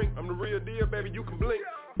wife drink. I'm the real deal, baby, you can blink.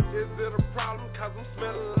 Is it a problem? Cause I'm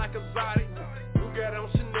smelling like a Zodi. Who got on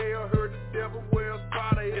Chanel, heard the devil wears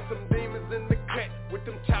Prada. It's some demons in the cut with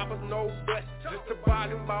them choppers, no bust. Just a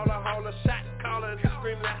bargain baller, haul a shot caller, and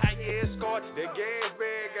scream like how you escort. That gas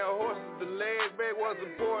bag got horses, the leg bag was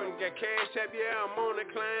important. Got cash app, yeah, I'm on the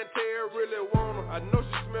clientele, really want her. I know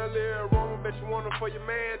she smell the aroma, bet you want her for your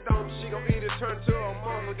man, don't you? She gon' eat it, turn to a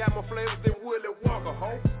monster. Got more flavors than Willie Walker,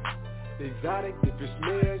 ho. Exotic, different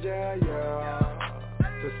smell, yeah.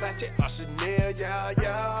 Versace or Chanel,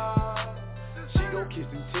 yeah. She gon' kiss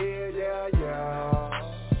and tell,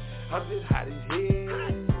 yeah. I'm just hot as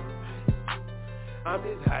hell. I'm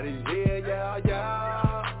just hot as hell,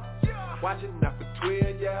 yeah. Watching after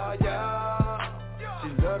 12, yeah. She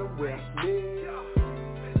love the way I smell.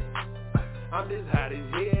 I'm just hot as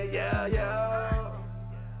hell, yeah.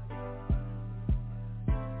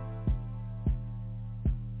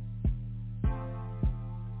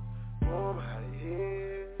 Oh, I'm hot as hell.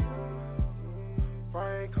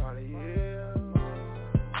 Frank Carly, yeah.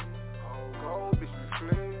 On gold, bitch, we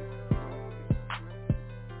flame.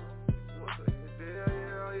 What's up,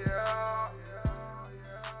 yeah.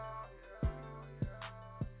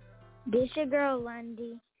 This your girl,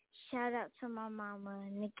 Lundy. Shout out to my mama,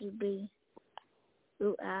 Nikki B.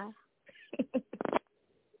 Ooh,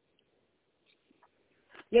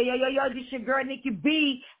 Yo, this your girl, Nikki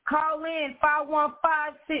B. Call in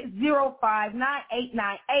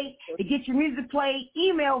 515-605-9898 to get your music played.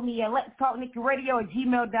 Email me at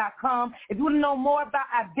LetsTalkNikkiRadio@gmail.com. If you want to know more about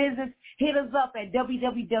our business, hit us up at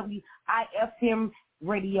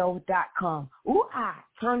www.ifmradio.com. Ooh,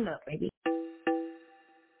 turn up, baby.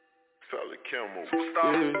 Solid Kimmel.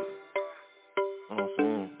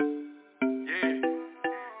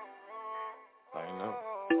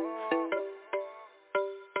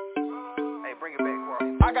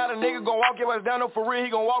 I got a nigga gon' walk your ass down, no for real, he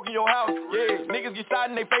gon' walk in your house. Yeah, niggas get shot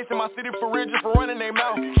in they face in my city for real, just for running they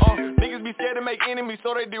mouth. Niggas be scared to make enemies,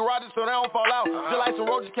 so they do Rogers so they don't fall out. Just like some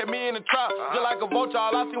roaches kept me in the trap, just like a vulture,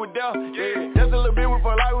 all I see with death. Yeah, just a little bit, we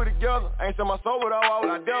for life with together. Ain't sell my soul, but I walk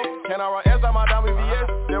with the devil. Can I run S on my diamond VS?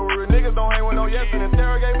 There were real niggas, don't hang with no yes, and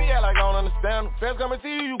interrogate me, act like I don't understand them. Feds coming to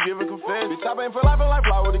you, you giving confess. Bitch, I been for life and life,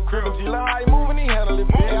 fly with the crib. G love how he moving, he handle it,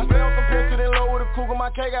 bitch. I spit on some piss, then low with a cougar,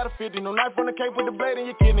 my K got a 50. No knife on the cake, put the blade in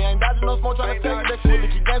your kidney. Ain't dodging no smoke, tryna tell you that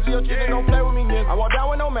shit. Keep dancing your shit, don't play with me, nigga. I walk down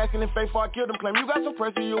with no mask in the face before I kill them. Claim you got some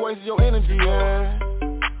pressure, you wasted your energy, yeah.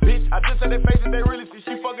 Bitch, I just said they faces, they really see.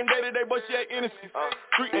 She fucking day-to-day, but she ain't innocent.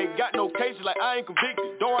 Street ain't got no cases, like I ain't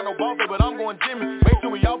convicted. Don't want no ball pay, but I'm going Jimmy. Make sure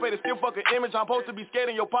we all pay the still fucking image. I'm supposed to be scared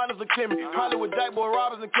and your partners look timid. Hollywood Jack boy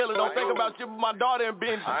robbers and killers. Don't think about shit with my daughter and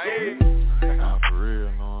Benji. Nah, for real,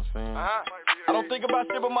 know what I'm saying? I don't think about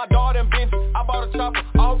shit with my daughter and Benji. I bought a chopper,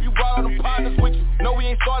 I hope you brought all them partners with you. No, we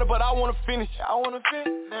ain't started, but I wanna finish.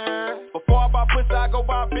 Before I buy pussy, I go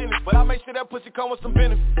buy business. But I make sure that pussy come with some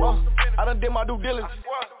benefits. I done did my due diligence.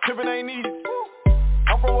 Trippin' ain't needed.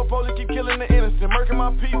 I'm from where police keep killing the innocent, murking my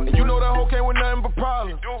people. And you know that hoe came with nothing but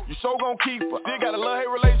problems. You so gon' keep her. Still got a love-hate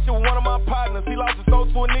relationship with one of my partners. He lost his soul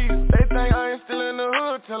to a needle. They think I ain't still in the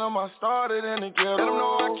hood. Tell them I started in the ghetto. Let them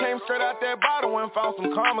know I came straight out that bottle and found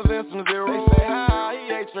some commas and some zeros. They say how he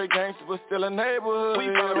ain't straight gangster, but still a neighborhood. We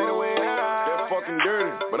found him anyway. That fucking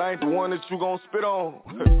dirty, but I ain't the one that you gon' spit on.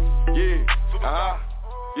 Yeah.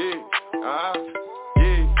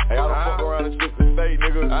 Hey, I don't fuck around and shit to stay,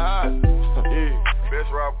 nigga. Yeah. Best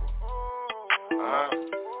rapper.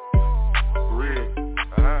 Real.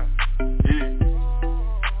 Yeah.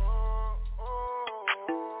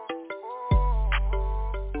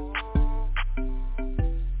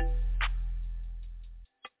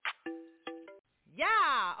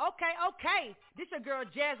 Yeah, okay. This your girl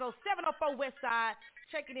Jazzo, 704 Westside,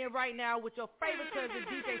 checking in right now with your favorite cousin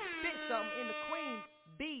DJ Spit Something in the Queen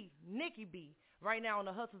B, Nikki B, right now on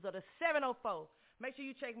the hustles of the 704. Make sure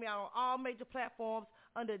you check me out on all major platforms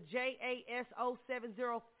under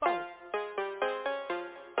JASO704.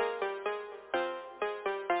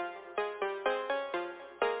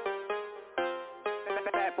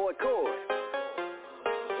 Bad boy Cord.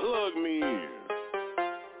 Plug me in.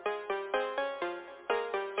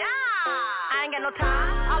 I ain't got no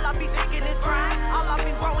time. All I be thinking is grind. All I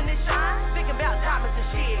be growing is shine. Thinking about diamonds and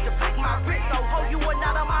shit. To break my wrist, so ho, you are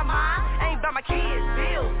not on my mind. Ain't about my kids,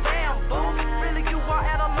 bills, damn, boo. Really, you are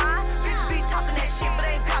out of line. Bitch be talking that shit, but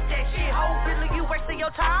ain't got that shit. Ho, really, you wasting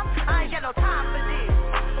your time. I ain't got no time for this.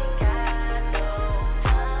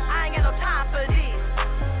 I ain't got no time for this.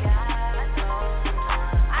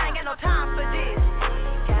 I ain't got no time for this.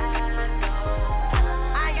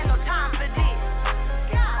 I ain't got no time for this.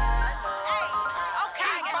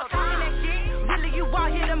 Out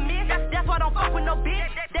here to miss, that's why I don't fuck with no bitch.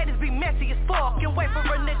 That is be messy as fuck. And wait for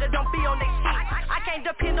a nigga, don't be on that shit. I can't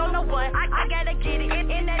depend on no one, I gotta get it,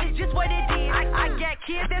 and that is just what it is. I got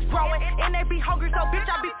kids that's growing, and they be hungry, so bitch,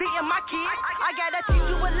 I be feeding my kids. I gotta teach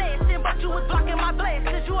you a lesson, but you was blocking my blessings,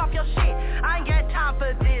 cause you off your shit. I ain't got time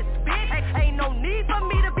for this, bitch. Ain't no need for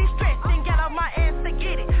me to be stressed and get off my ass to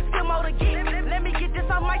get it. Still more to get, let me get this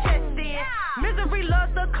off my chest then. Misery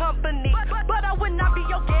loves the company, but I would not be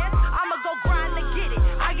your guest. I'ma go grind to get it.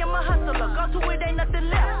 I am a hustler, go to it, ain't nothing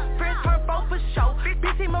left. Friends turn both for show,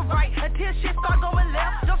 bitch team a right until shit start going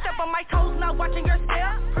left. Don't step on my toes, not watching your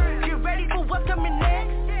step. Get ready for what's coming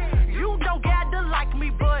next. You don't gotta like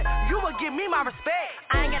me, but you will give me my respect.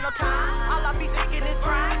 I ain't got no time, all I be thinking is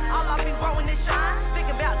grind. All I be growing is shine.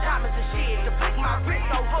 Thinking about diamonds and shit, to break my wrist,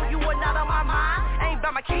 so ho, you are not on my mind. Ain't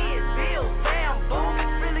about my kids, bills, damn, boo.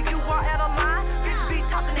 Really, you are out of line. Bitch be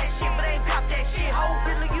talking that shit, but ain't got that shit. Ho,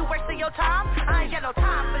 really, you wasting your time. I ain't got no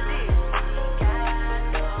time for this.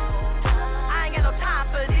 I ain't got no time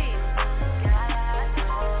for this.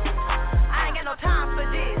 I ain't got no time for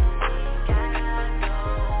this.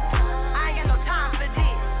 I ain't got no time for this.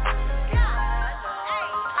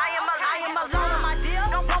 I am alone on my deal.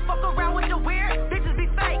 Don't fuck around with the weird. Bitches be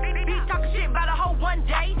fake. Be talking shit about a hoe one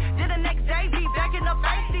day. Then the next day be back in the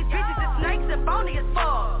face. These bitches is snakes.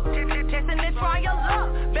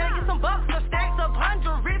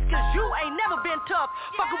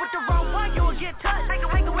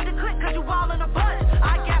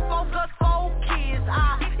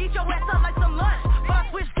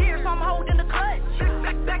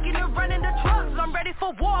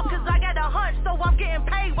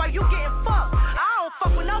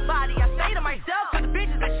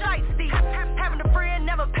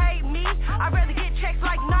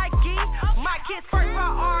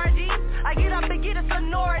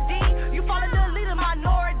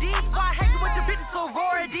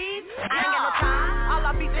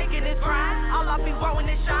 in this grind. All I be wanting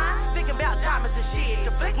is shine. Thinking about diamonds and shit.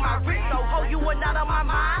 To flick my wrist, so ho, you are not on my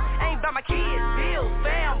mind. Ain't about my kids, bills,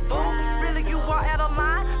 fam, boo. Really, you are out of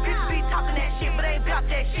line. Bitch be talking that shit, but ain't about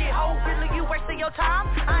that shit. Ho, really, you wasting your time?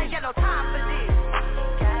 I ain't got no time for this.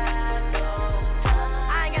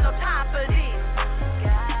 I ain't got no time for this.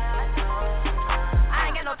 I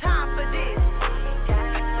ain't got no time for this.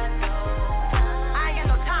 I ain't got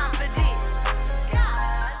no time for this.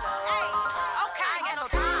 Okay, I ain't got no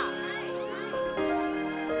time.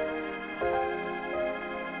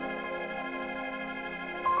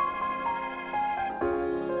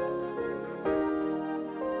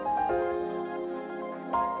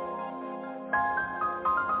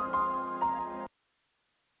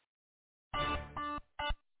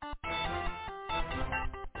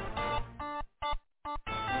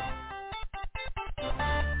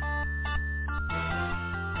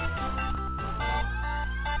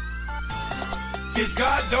 Cause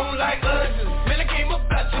God don't like others. Man, I came up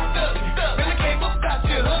out your thug. Man, I came up out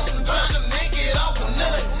your hustle, trying to make it off a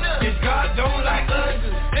nut. Cause God don't like others.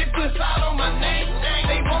 They put side on my name.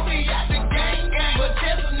 They want me out the game, but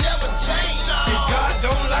just never change. Cause God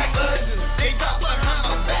don't like others. They talk behind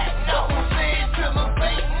my back. No, I'm saying to my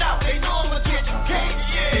face. No, they know I'ma get the cake.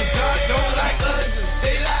 Cause God don't like others.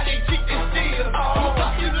 They lie, they cheat, they steal. I'ma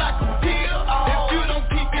fuck you like a pill if you don't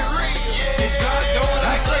keep it real. Cause God don't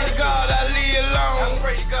like others. God, I live alone. I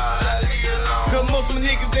pray to God I live alone. Cause most of my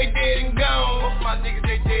niggas they dead and gone. Most of my niggas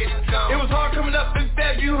they dead and gone. It was hard coming up and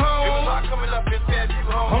stab you home. It was hard coming up and stab you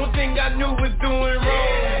home. Only thing I knew was doing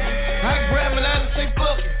wrong. I grab it out and say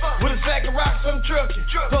fuck it. With a sack of rocks I'm trucking.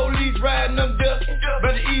 Police riding, I'm ducking.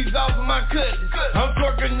 Better ease off of my cousins. I'm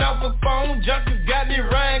twerking off a phone. Junkies got me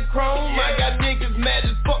riding chrome. I got niggas mad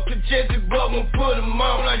as fuck. The chest is broke and put them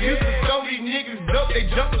on. I used to throw these niggas dope. They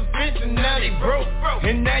jumped the fence and now they broke.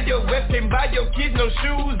 And now your West can't buy your kids no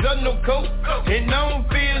shoes or no coat. And I don't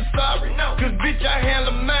feel sorry, cause bitch I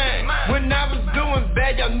handle mine. When I was doing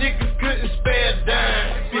bad, y'all niggas couldn't spare a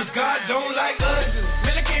dime. Bitch, God don't like others.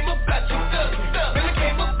 Man, I came up out your thug. Man, I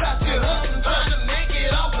came up out your hustle, trying to make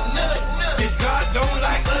it off a nut. Bitch, God don't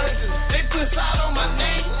like others. They put side on my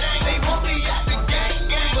name. They want me out the game,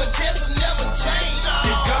 but just never change.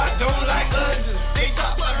 Bitch, God don't like others. They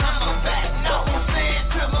talk behind my back. No, I'm saying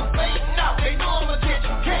to my face. No, they know I'ma get the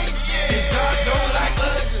cake. Bitch, God don't like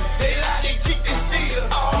others. They lie, they cheat, they steal.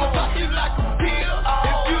 I'ma fuck you like a pill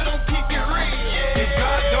if you don't keep it real. Bitch,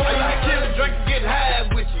 God don't like killing, drink and get high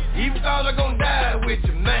with you. Even thought I gon' die with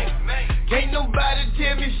you, man. Can't nobody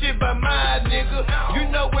tell me shit about my nigga. You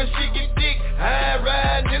know when shit get thick, I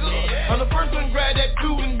ride, nigga. I'm the first one grab that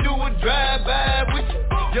two and do a drive-by with you.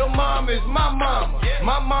 Your mom is my mama.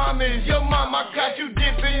 My mom is your mama. I caught you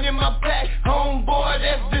dipping in my pack. Homeboy,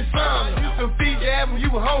 that's dishonest. Used to feed you when you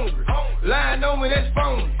were hungry. Lying on me, that's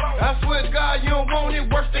phony. I swear to God, you don't want it.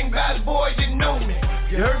 Worst thing about it, boy, you know me.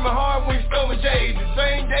 You hurt my heart when you stole my J's. The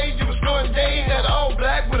same day you was throwing days. Had all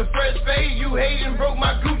black with a fresh fade. You hated and broke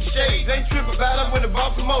my Gucci shades. Ain't tripping about it when I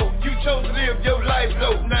bought some more. You chose to live your life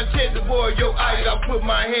low. Now check the boy, your idol. I put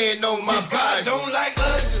my hand on my body. Don't like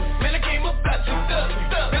others. Man, I came up out your stuff.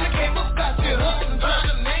 Man, I came up out your hustle, trying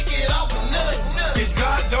to make it off a nut. Bitch,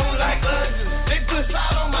 God don't like others. They put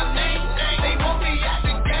side on my name. They want me out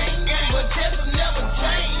the game, but just never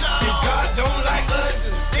change. Bitch, God don't like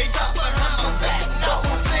others. They talk behind my back. No,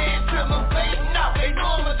 I'm saying to my face. No, they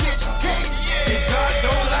know I'ma get the cake. Bitch, God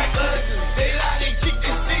don't like others. They lie, they cheat,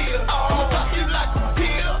 they steal. I'ma fuck you like a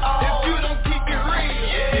pill if you don't keep it real.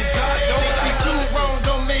 Bitch, God don't like two wrongs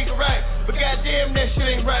don't make it right. But goddamn, that shit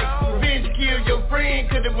ain't right. Revenge kill your friend,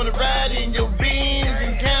 cause they wanna ride in your beans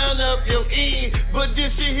and count up your ends. But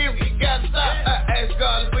this shit here, we gotta stop. I ask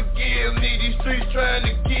God to forgive me. These streets trying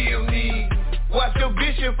to kill me. Watch your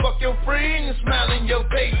bitch and fuck your friend and smile in your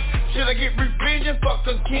face. Should I get revenge and fuck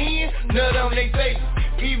a kin? Nut on they face.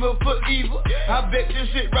 Evil for evil. I bet this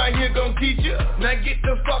shit right here gon' teach you. Now get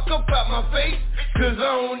the fuck up out my face, cause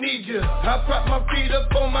I don't need you. I prop my feet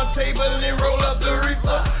up on my table and roll up the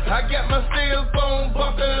reaper. I got my cell phone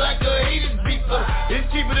bumping like a hated beeper. It's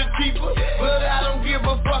cheaper than cheaper, but I don't give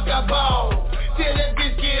a fuck, I ball. Tell that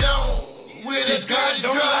bitch get on with a gun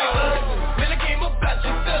don't like us. Man, I came up out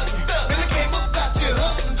your stuff. Man, I came up out your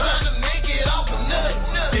hustle, trying to make it off a nut.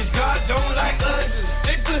 Bitch, God don't like us.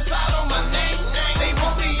 They put side on my name. They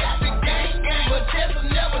want me out the game, but just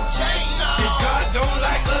never change. Bitch, God don't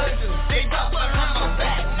like us. They talk behind my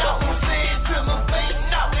back. No, I'm saying to my face.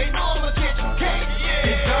 No, they know I'ma get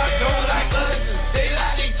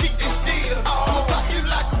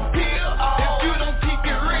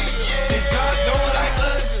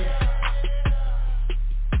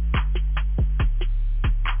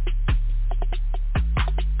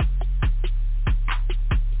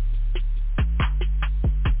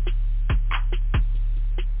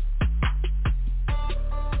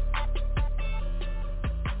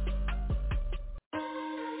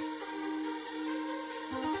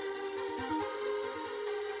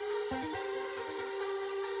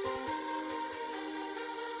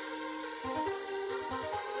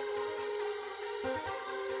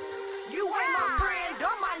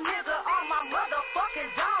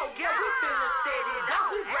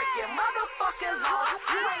breaking motherfucking laws.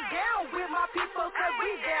 You ain't down with my people, cause we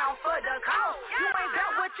down for the cause. You ain't got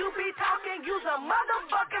what you be talking, you's a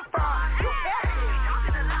motherfucking fraud. You happy,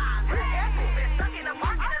 talking a lie, but happy, been stuck in the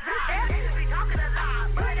market a lot. Happy, be talking a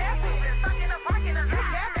lie, but happy, been stuck in the parking a lot.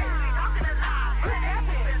 Happy, be talking a lie, but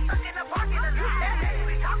happy, been stuck in the parking a lot. Happy,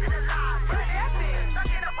 be talking a lie, but happy, been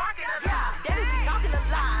stuck in the parking a lot. Yeah, daddy be talking a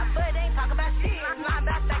lie, but ain't talking about shit. Lying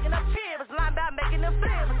about stacking up chips, lying about making them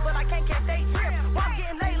flips, but I can't catch they trip. Why I'm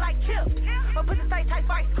getting laid like chips, but put the same type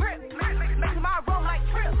fight script, making my roll like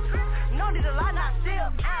trips. No need to lie, not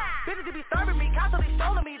still. Bitches to be serving me, constantly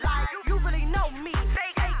stoling me like you really know me.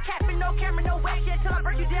 Ain't capping, no camera, no action till I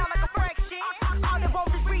break you down like a fraction. All they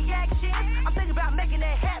want is reaction. I'm thinking about making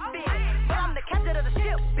that happen, but I'm the captain of the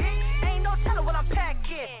ship, bitch. Ain't no telling what I'm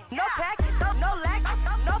packing. No packing, no lacking,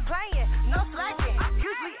 no playing, no slacking.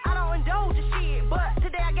 Usually I don't indulge in shit, but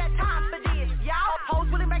today I got time for this. Y'all hoes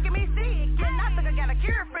really making me sick, and I think I got a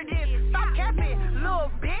cure for this. Stop capping,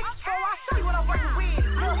 little bitch, so I'll show you what I'm working with.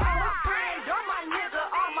 Little my friend, or my nigga,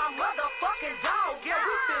 or my motherfucking dog. Yeah,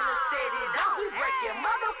 we finna set it down. We breaking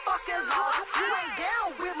motherfucking laws. You ain't down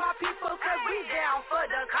with my people, cause we down for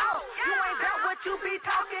the cause. You ain't got what you be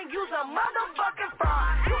talking, you's a motherfucking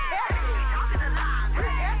fraud. You happy, talking a lie,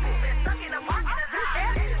 but happy, been stuck in the market a lot.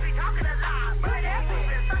 Happy, be talking a lie, but happy,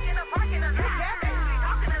 been stuck in the parking a lot. Happy, be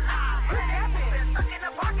talking a lie, but happy, been stuck in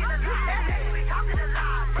the parking a lot. Happy, be talking a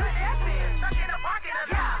lie, but happy, been stuck in the parking a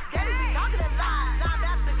lot. Daddy be talking a lie, lying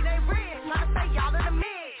about sticking they ribs, trying to say y'all in the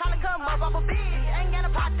mid, trying to come up off a bid, ain't got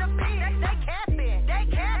a pot to bid. They capping, they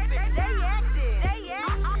acting,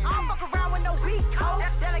 I don't fuck around with no weak hoe,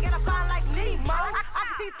 then I gotta find like Nemo. I can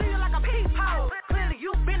see through you like a peephole, clearly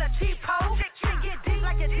you been a cheap hoe. Shit get deep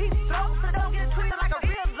like a deep throat, so don't get twisted like a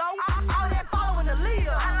real low. All that following the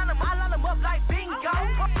leader, I line them up like bingo.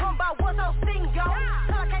 Come by one so singo,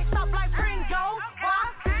 till I can't stop like Ringo.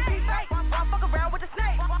 Why? Bitches be fake, why fuck around with the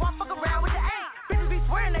snake, why fuck around with the ape. Bitches be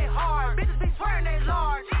swearing they hard, bitches be swearing they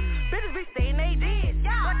large. Bitches be saying they did,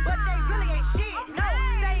 but they really ain't shit. No,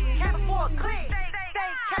 they capping for a click, they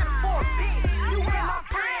capping for a bitch. You ain't my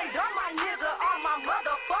friend, or my nigga, or my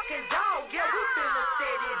motherfucking dog. Yeah, we finna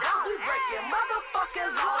set it down. We breaking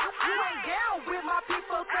motherfucking laws. You ain't down with my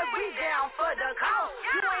people, cause we down for the cause.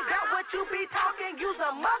 You ain't got what you be talking, you's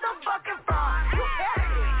a motherfucking fraud. You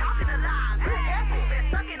happy, talking a lie, but happy, been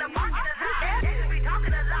stuck in the market a lot. Happy, be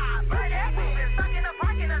talking a lie, but happy, been stuck in the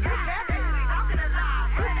parking a lot. Happy, be talking a lie,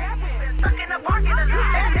 but happy, been stuck in the parking a lot.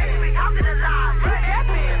 Happy, be talking a lie, but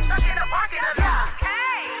happy, been stuck in the parking a lot.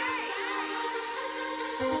 Hey.